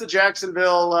that's the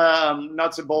Jacksonville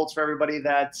nuts and bolts for everybody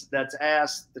that's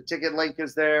asked. The ticket link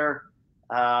is there.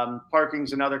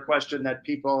 Parking's another question that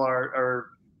people are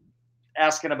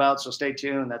asking about, so stay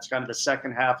tuned. That's kind of the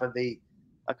second half of the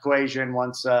equation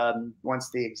once the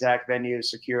exact venue is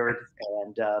secured.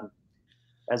 And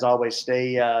as always,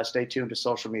 stay tuned to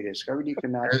social media. Discovered you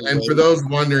can. And for those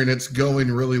wondering, it's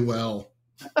going really well.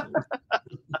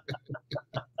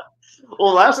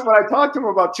 Well, last time when I talked to him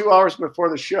about 2 hours before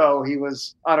the show, he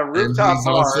was on a rooftop He's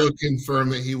bar. also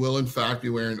confirmed that he will, in fact, be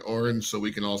wearing orange so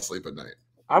we can all sleep at night.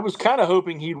 I was kind of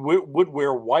hoping he would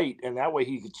wear white, and that way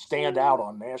he could stand out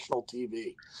on national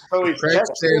TV. So he's Craig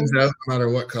stands out no matter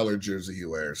what color jersey he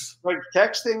wears. Like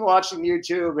texting, watching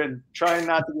YouTube, and trying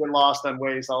not to get lost on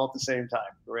ways all at the same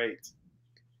time. Great.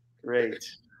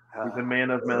 He's a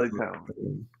man of many talents.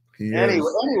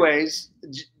 Anyways,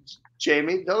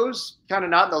 Jamie, those kind of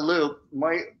not in the loop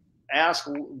might ask,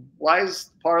 why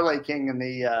is Parlay King in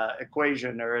the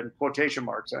equation or in quotation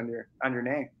marks on your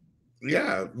name?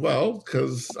 Yeah, well,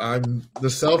 because I'm the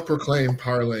self-proclaimed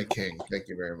Parlay King. Thank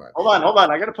you very much. Hold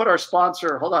on. I got to put our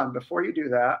sponsor. Hold on, before you do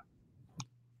that.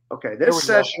 Okay, this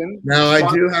session. Now I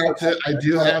do have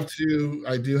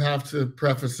to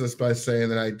preface this by saying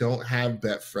that I don't have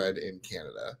Betfred in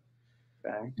Canada.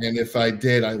 Okay. And if I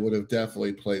did, I would have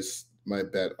definitely placed my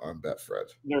bet on Betfred.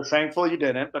 You're thankful you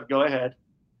didn't, but go ahead.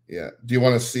 Yeah. Do you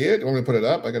want to see it? Do you want me to put it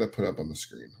up? I got to put it up on the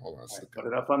screen. Hold on a second. Put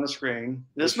it up on the screen.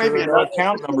 This Make may be sure another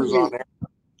account numbers on there.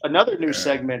 Another new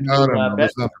segment. No, with,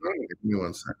 there's nothing. Give me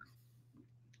 1 second.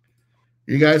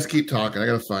 You guys keep talking. I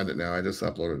got to find it now. I just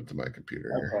uploaded it to my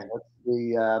computer here.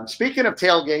 Okay. Speaking of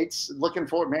tailgates, looking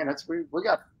forward, man. We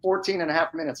got 14 and a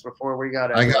half minutes before we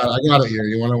got it. I got it here.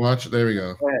 You want to watch it? There we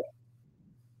go. Go ahead.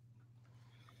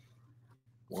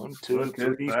 1, 2, Look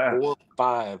at 3, that. 4,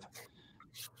 5.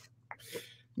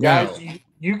 Now, Guys,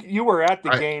 you were at the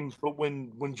game, but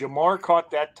when Jamar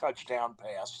caught that touchdown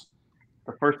pass,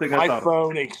 The first thing I my thought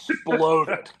phone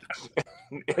exploded.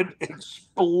 It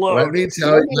exploded. let me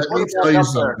tell you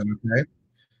something, okay?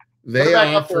 They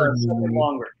offered me.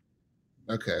 Longer.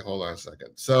 Okay, hold on a second.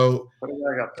 So Put it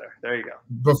back up there. There you go.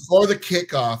 before the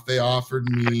kickoff, they offered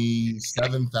me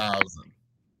 7,000.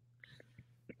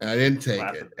 And I didn't take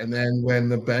it. And then when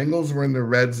the Bengals were in the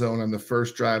red zone on the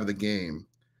first drive of the game,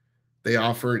 they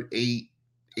offered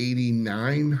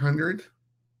 8,900,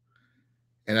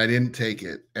 and I didn't take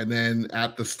it. And then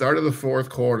at the start of the fourth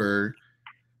quarter,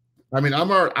 I mean,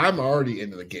 I'm already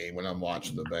into the game when I'm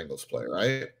watching the Bengals play,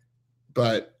 right?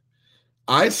 But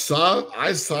I saw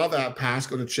that pass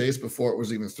go to Chase before it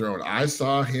was even thrown. I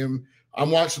saw him.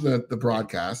 I'm watching the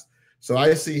broadcast, so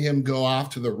I see him go off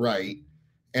to the right,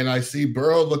 and I see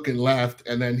Burrow looking left,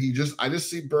 and then I just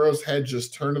see Burrow's head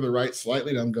just turn to the right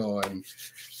slightly, and I'm going,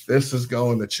 this is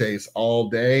going to Chase all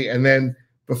day. And then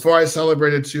before I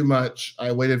celebrated too much,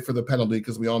 I waited for the penalty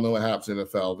because we all know what happens in the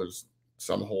NFL. There's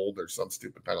some hold or some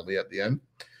stupid penalty at the end.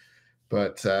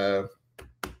 But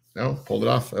no, pulled it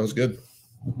off. That was good.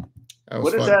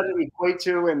 What does that equate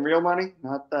to in real money?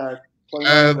 Not like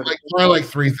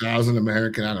 3,000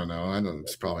 American. I don't know.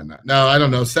 It's probably not. No, I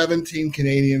don't know. 17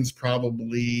 Canadians,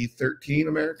 probably 13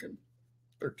 American.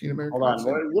 13 American. Hold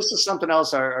on. This is something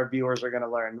else our viewers are going to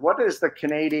learn. What is the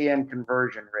Canadian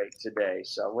conversion rate today?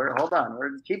 So hold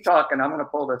on. Keep talking. I'm going to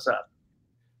pull this up.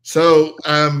 So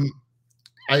I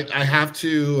have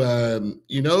to,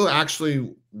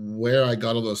 actually where I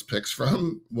got all those picks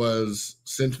from was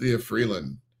Cynthia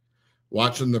Freeland.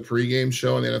 Watching the pregame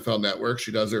show on the NFL Network,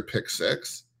 she does her pick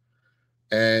six.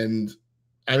 And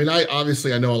I mean, I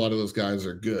know a lot of those guys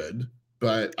are good,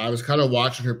 but I was kind of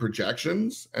watching her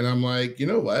projections and I'm like, you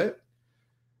know what?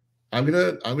 I'm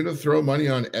gonna throw money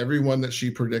on everyone that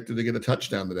she predicted to get a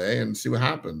touchdown today and see what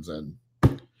happens. And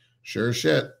sure as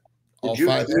shit. Did you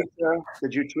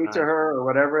tweet to her or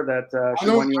whatever that she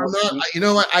won you? I'm not, you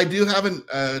know what? I do have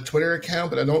a Twitter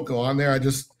account, but I don't go on there.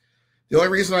 The only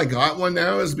reason I got one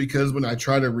now is because when I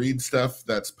try to read stuff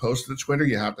that's posted to Twitter,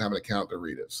 you have to have an account to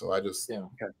read it. So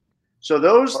Okay. So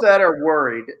those that are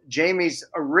worried, Jamie's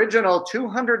original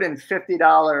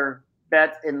 $250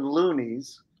 bet in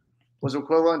loonies was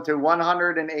equivalent to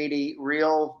 180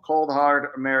 real cold hard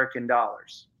American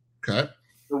dollars. Okay.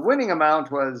 The winning amount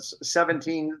was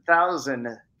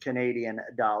 17,000 Canadian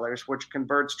dollars, which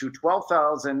converts to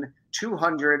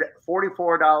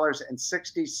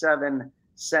 $12,244.67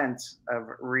 of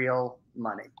real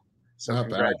money. So not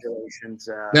congratulations.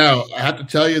 Now, I have to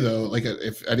tell you, though, like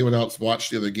if anyone else watched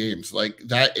the other games, like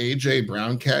that A.J.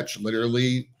 Brown catch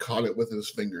literally caught it with his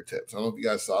fingertips. I don't know if you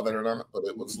guys saw that or not, but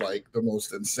it was like the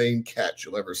most insane catch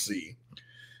you'll ever see.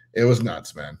 It was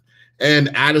nuts, man.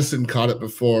 And Addison caught it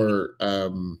before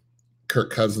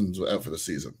Kirk Cousins was out for the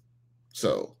season.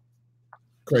 So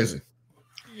crazy.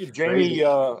 Jamie,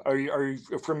 are you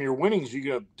from your winnings?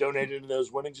 You donated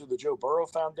those winnings to the Joe Burrow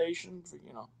Foundation?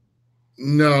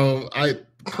 No, I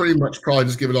pretty much probably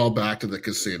just give it all back to the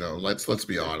casino. Let's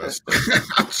be honest.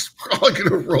 I'm just probably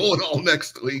gonna roll it all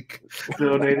next week.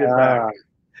 Donated back.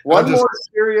 One more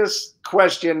serious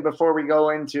question before we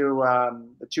go into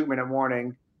the 2-minute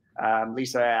warning.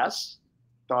 Lisa asks,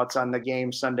 thoughts on the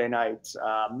game Sunday night?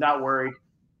 Not worried.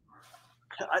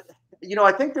 I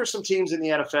think there's some teams in the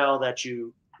NFL that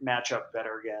you match up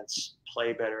better against,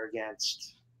 play better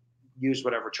against, use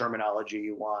whatever terminology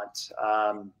you want.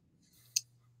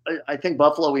 I think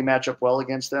Buffalo, we match up well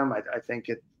against them. I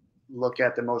think look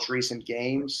at the most recent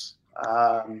games.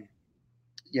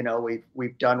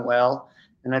 We've done well.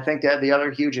 And I think that the other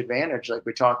huge advantage, like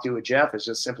we talked to with Jeff, is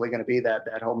just simply going to be that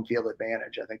home field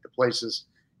advantage. I think the place is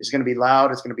going to be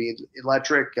loud. It's going to be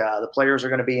electric. The players are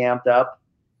going to be amped up.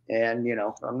 And,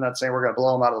 I'm not saying we're going to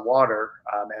blow them out of the water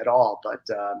at all, but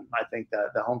I think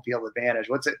the home field advantage.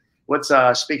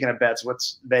 Speaking of bets,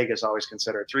 what's Vegas always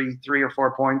considered? 3 or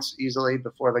 4 points easily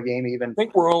before the game even? I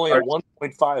think we're only a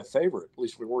 1.5 favorite. At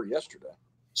least we were yesterday.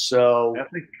 So I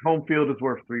think home field is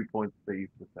worth 3 points, they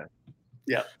used to say.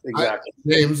 Yeah, exactly.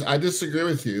 James, I disagree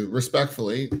with you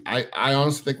respectfully. I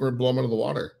honestly think we're blowing out of the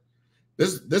water.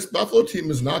 This Buffalo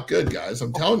team is not good, guys.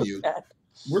 I'm telling you,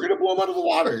 we're gonna blow them out of the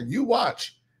water. You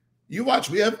watch.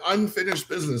 We have unfinished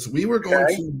business. We were going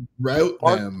to rout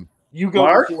them. You go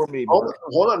Mark, before me, hold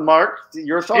on, Mark.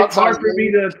 Your thoughts?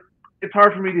 It's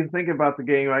hard for me to think about the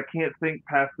game. I can't think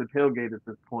past the tailgate at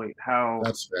this point. How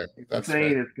That's fair.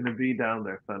 insane it's going to be down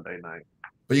there Sunday night.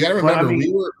 But you got to remember,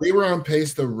 we were on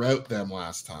pace to rout them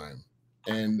last time,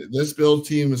 and this Bills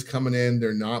team is coming in.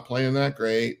 They're not playing that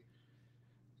great.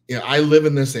 You know, I live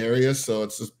in this area, so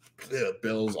it's just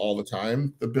Bills all the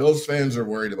time. The Bills fans are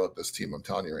worried about this team. I'm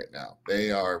telling you right now,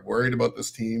 they are worried about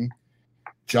this team.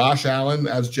 Josh Allen,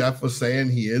 as Jeff was saying,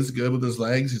 he is good with his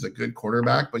legs. He's a good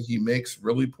quarterback, but he makes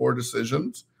really poor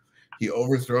decisions. He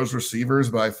overthrows receivers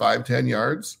by 5-10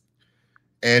 yards.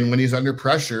 And when he's under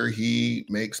pressure, he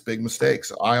makes big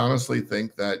mistakes. I honestly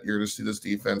think that you're going to see this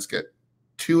defense get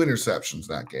 2 interceptions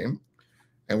that game,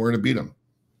 and we're going to beat them.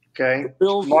 Okay.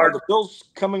 The Bills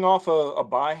coming off a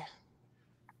bye?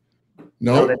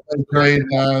 No,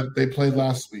 they played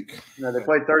last week. No, they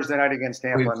played Thursday night against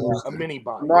Tampa. A mini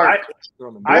bye. Mark,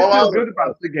 I feel good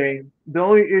about the game. The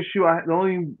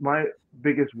only my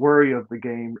biggest worry of the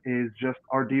game is just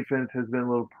our defense has been a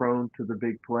little prone to the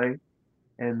big play,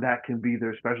 and that can be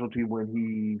their specialty when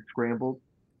he scrambles.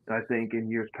 And I think in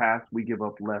years past we give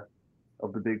up less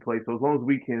of the big play. So as long as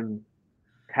we can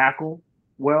tackle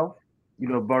well,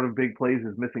 part of big plays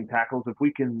is missing tackles. If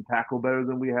we can tackle better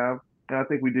than we have, and I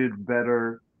think we did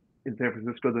better in San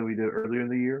Francisco than we did earlier in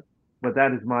the year. But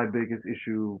that is my biggest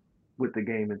issue with the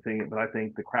game and seeing it. But I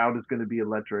think the crowd is going to be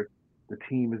electric. The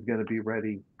team is going to be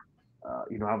ready.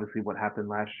 Obviously what happened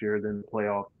last year, then the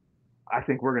playoffs. I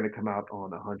think we're going to come out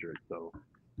on 100. So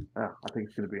I think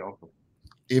it's going to be awesome.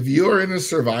 If you are in a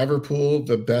survivor pool,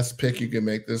 the best pick you can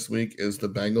make this week is the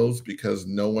Bengals because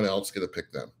no one else is going to pick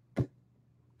them.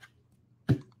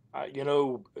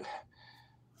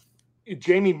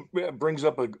 Jamie brings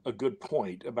up a good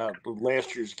point about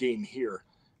last year's game here.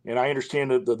 And I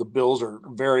understand that the Bills are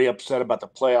very upset about the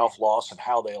playoff loss and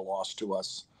how they lost to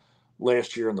us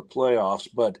last year in the playoffs.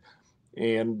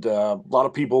 And a lot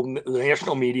of people, the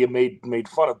national media made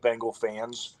fun of Bengal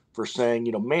fans for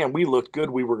saying, man, we looked good.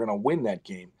 We were going to win that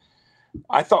game.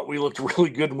 I thought we looked really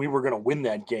good and we were going to win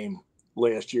that game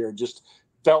last year. Just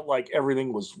felt like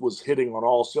everything was hitting on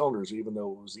all cylinders, even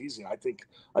though it was easy. I think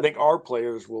our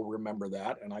players will remember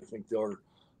that, and I think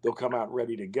they'll come out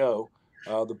ready to go.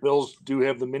 The Bills do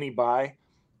have the mini bye,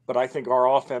 but I think our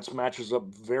offense matches up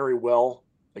very well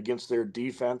against their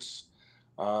defense.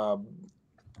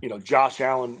 Josh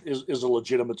Allen is a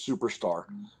legitimate superstar,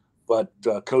 but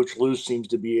Coach Lou seems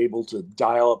to be able to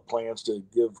dial up plans to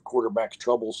give quarterbacks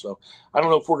trouble. So I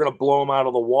don't know if we're going to blow them out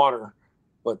of the water.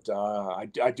 But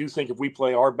I do think if we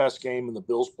play our best game and the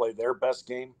Bills play their best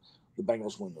game, the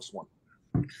Bengals win this one.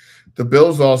 The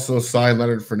Bills also signed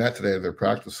Leonard Fournette today to their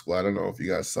practice squad. I don't know if you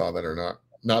guys saw that or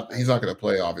not. He's not going to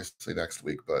play, obviously, next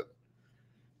week, but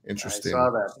interesting. I saw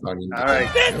that. All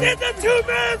right. This is the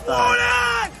 2-man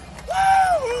warning!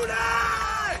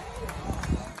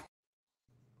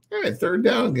 All right, third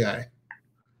down guy.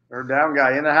 Third down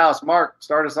guy in the house. Mark,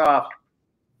 start us off.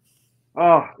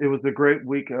 Oh, it was a great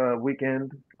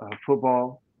weekend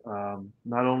football.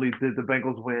 Not only did the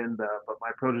Bengals win, but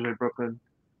my protege Brooklyn,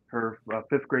 her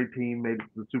 5th grade team made it to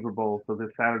the Super Bowl. So this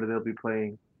Saturday they'll be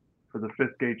playing for the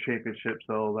 5th grade championship.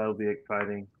 So that'll be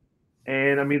exciting.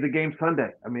 And the game's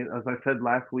Sunday. As I said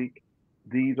last week,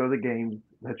 these are the games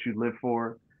that you live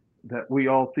for. That we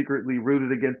all secretly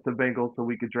rooted against the Bengals so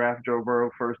we could draft Joe Burrow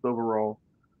first overall.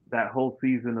 That whole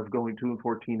season of going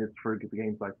 2-14 is for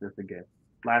games like this again.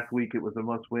 Last week it was a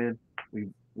must-win. We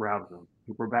roused them.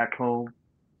 We're back home.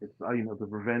 It's the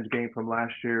revenge game from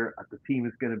last year. The team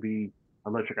is going to be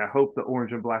electric. I hope the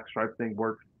orange and black stripe thing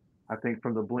works. I think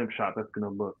from the blimp shot that's going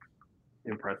to look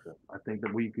impressive. I think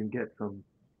that we can get some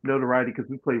notoriety because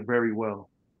we play very well,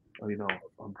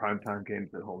 on primetime games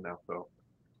at home now. So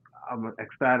I'm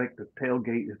ecstatic. The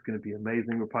tailgate is going to be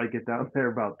amazing. We'll probably get down there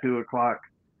about 2:00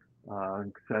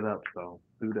 and set up. So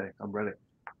Day, I'm ready.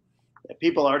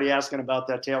 People already asking about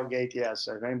that tailgate. Yes,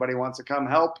 if anybody wants to come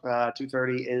help,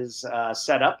 2:30 is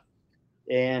set up.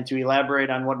 And to elaborate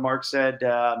on what Mark said,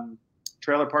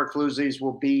 Trailer Park Floozies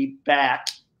will be back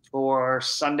for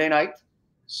Sunday night.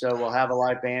 So we'll have a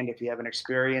live band. If you haven't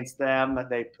experienced them,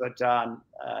 they put on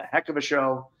a heck of a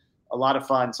show, a lot of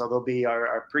fun. So there'll be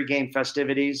our pregame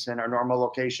festivities in our normal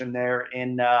location there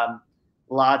in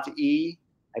Lot E.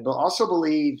 I also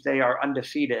believe they are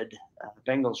undefeated.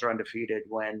 The Bengals are undefeated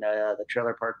when the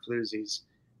Trailer Park Floozies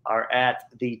are at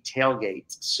the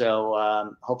tailgate.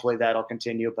 So hopefully that'll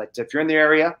continue. But if you're in the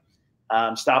area,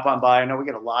 stop on by. I know we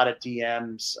get a lot of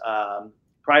DMs,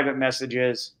 private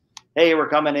messages. Hey, we're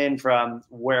coming in from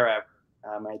wherever.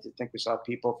 I think we saw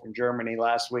people from Germany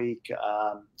last week,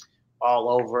 all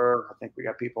over. I think we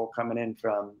got people coming in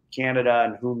from Canada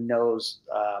and who knows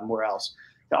where else.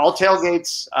 All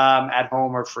tailgates at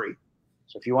home are free.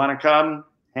 So if you want to come,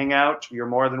 hang out, you're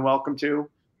more than welcome to.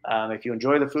 If you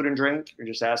enjoy the food and drink, we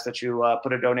just ask that you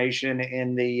put a donation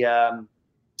in the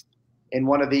in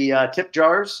one of the tip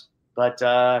jars. But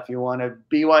if you want to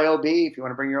BYOB, if you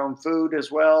want to bring your own food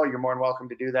as well, you're more than welcome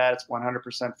to do that. It's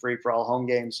 100% free for all home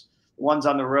games. The ones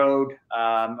on the road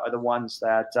are the ones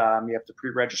that you have to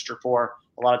pre-register for.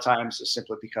 A lot of times it's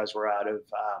simply because we're out of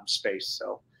space.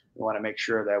 So we want to make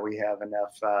sure that we have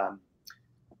enough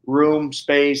room,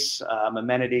 space,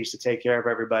 amenities to take care of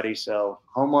everybody. So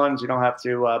home ones, you don't have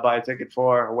to buy a ticket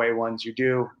for. Away ones, you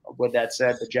do. With that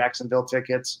said, the Jacksonville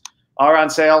tickets are on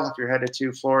sale if you're headed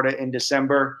to Florida in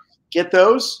December. Get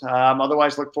those.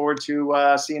 Otherwise, look forward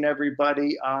to seeing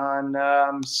everybody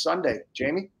on Sunday.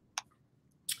 Jamie?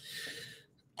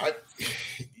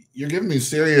 You're giving me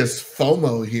serious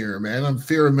FOMO here, man. I'm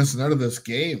fearing missing out of this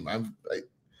game. I'm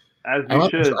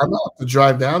about to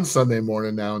drive down Sunday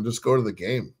morning now and just go to the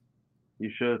game.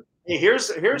 You should. Hey, here's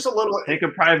a little. Take a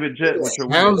private jet.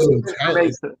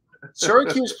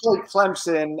 Syracuse played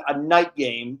Clemson a night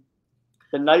game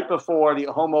the night before the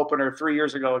home opener 3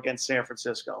 years ago against San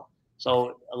Francisco.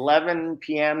 So 11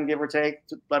 p.m., give or take,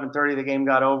 11:30, the game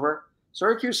got over.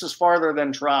 Syracuse is farther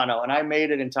than Toronto, and I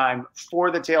made it in time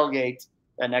for the tailgate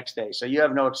the next day. So you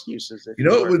have no excuses. You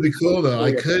know what would be cool, though?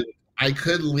 I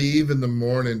could leave in the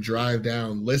morning, drive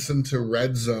down, listen to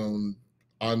Red Zone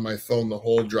on my phone the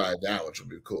whole drive down, which would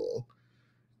be cool.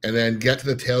 And then get to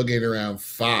the tailgate around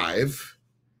 5,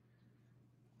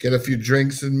 get a few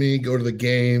drinks in me, go to the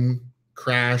game,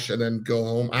 crash, and then go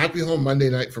home. I have to be home Monday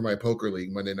night for my poker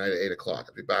league, Monday night at 8 o'clock.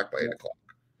 I'll be back by 8 o'clock.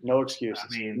 No excuses.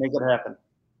 Make it happen.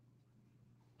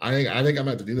 I think I'm going to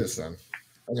have to do this then.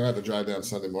 I'm going to have to drive down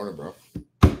Sunday morning, bro.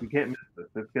 You can't miss this.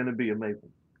 It's going to be amazing.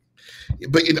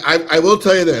 But I will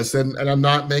tell you this, and I'm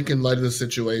not making light of the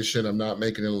situation. I'm not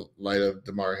making light of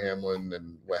DeMar Hamlin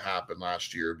and what happened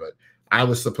last year, but I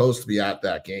was supposed to be at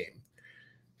that game.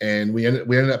 And we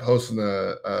ended up hosting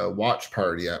a watch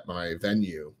party at my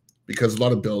venue because a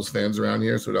lot of Bills fans around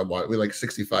here. So we like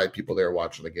 65 people there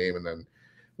watching the game. And then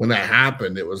when that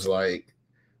happened, it was like,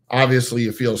 obviously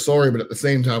you feel sorry, but at the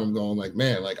same time, I'm going like,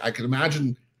 man, like I can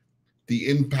imagine the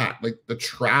impact, like the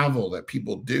travel that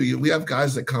people do. We have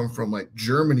guys that come from like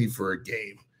Germany for a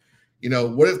game. You know,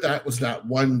 what if that was that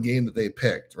one game that they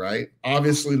picked, right?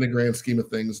 Obviously, in the grand scheme of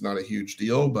things, not a huge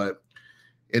deal, but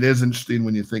it is interesting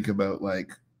when you think about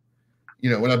like, you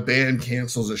know, when a band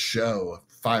cancels a show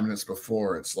 5 minutes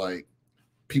before, it's like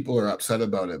people are upset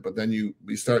about it. But then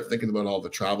we start thinking about all the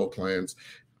travel plans.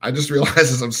 I just realized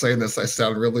as I'm saying this, I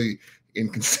sound really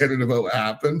inconsiderate about what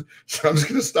happened. So I'm just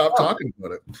going to stop talking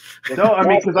about it. No, I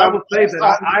mean, because I will say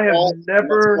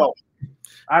that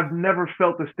I've never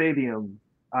felt the stadium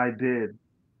I did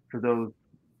for those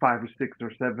 5 or 6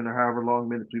 or 7 or however long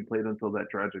minutes we played until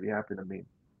that tragedy happened. I mean,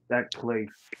 that place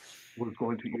was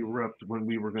going to erupt when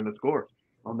we were going to score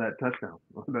on that touchdown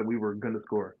that we were going to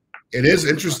score. It is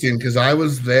interesting because I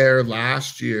was there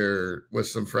last year with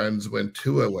some friends when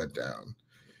Tua went down.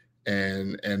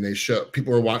 And they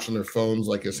people were watching their phones,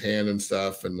 like his hand and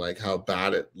stuff, and like how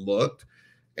bad it looked,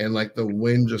 and like the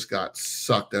wind just got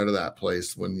sucked out of that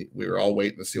place when we were all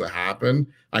waiting to see what happened.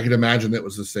 I could imagine it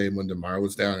was the same when DeMar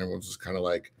was down. Everyone's just kind of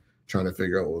like trying to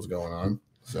figure out what was going on.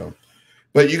 So,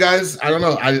 but you guys, I don't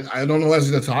know. I don't know what I was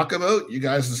going to talk about. You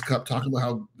guys just kept talking about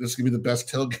how this could be the best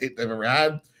tailgate they've ever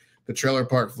had. The Trailer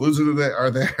Park Flues are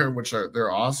there, which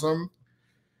they're awesome.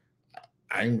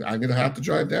 I'm going to have to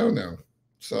drive down now.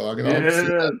 So I'm gonna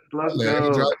let's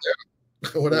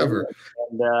go. Whatever.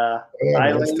 And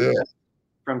Eileen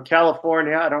from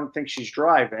California, I don't think she's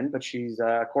driving, but she's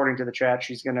according to the chat,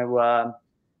 she's gonna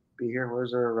be here.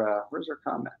 Where's her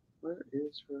comment? Where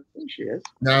is her? I think she is.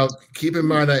 Now keep in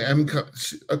mind, I am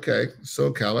okay.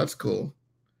 SoCal, that's cool.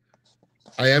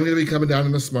 I am gonna be coming down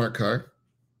in a smart car.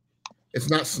 It's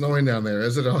not snowing down there,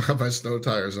 is it? I don't have my snow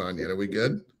tires on yet. Are we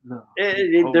good? No.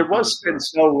 There was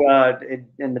snow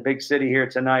in the big city here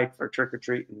tonight for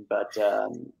trick-or-treating, but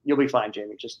you'll be fine,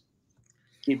 Jamie. Just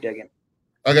keep digging.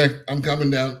 Okay, I'm coming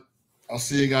down. I'll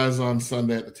see you guys on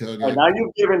Sunday at the tailgate. Right, now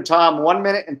you've given Tom 1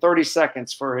 minute and 30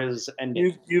 seconds for his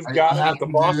ending. You've got it. The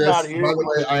boss not here. By the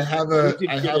way, I have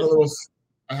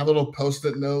a little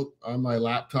post-it note on my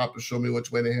laptop to show me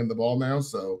which way to hand the ball now.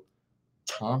 So,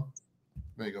 Tom,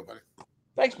 there you go, buddy.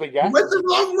 Thanks, big You guy. went the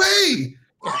wrong way.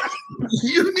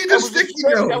 You need a sticky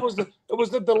note. That was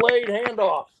the delayed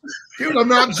handoff. Dude, I'm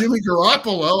not Jimmy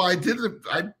Garoppolo. I didn't.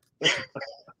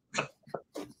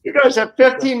 You guys have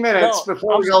 15 minutes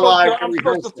before we go live. I'm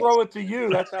supposed to throw it to you.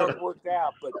 That's how it worked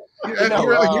out. But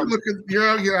you're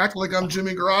out here acting like I'm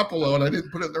Jimmy Garoppolo, and I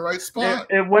didn't put it in the right spot.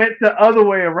 It went the other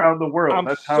way around the world. I'm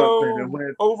That's so how it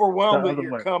went overwhelmed that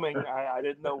you're coming. I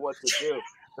didn't know what to do.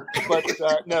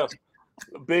 But no,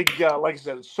 big, like I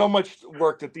said, so much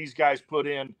work that these guys put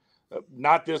in.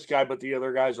 Not this guy, but the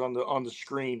other guys on the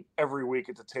screen every week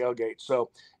at the tailgate. So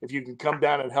if you can come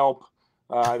down and help,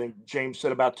 I think James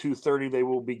said about 2:30 they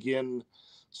will begin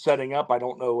setting up. I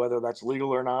don't know whether that's legal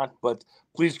or not, but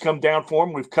please come down for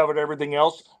them. We've covered everything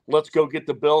else. Let's go get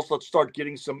the Bills. Let's start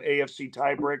getting some AFC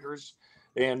tiebreakers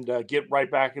and get right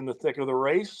back in the thick of the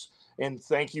race. And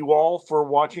thank you all for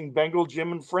watching Bengal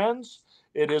Jim and Friends.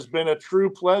 It has been a true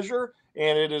pleasure,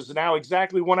 and it is now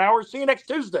exactly 1 hour. See you next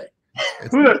Tuesday.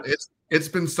 It's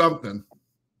been something.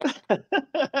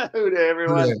 Who to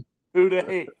everyone. Who to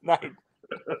hate. Night.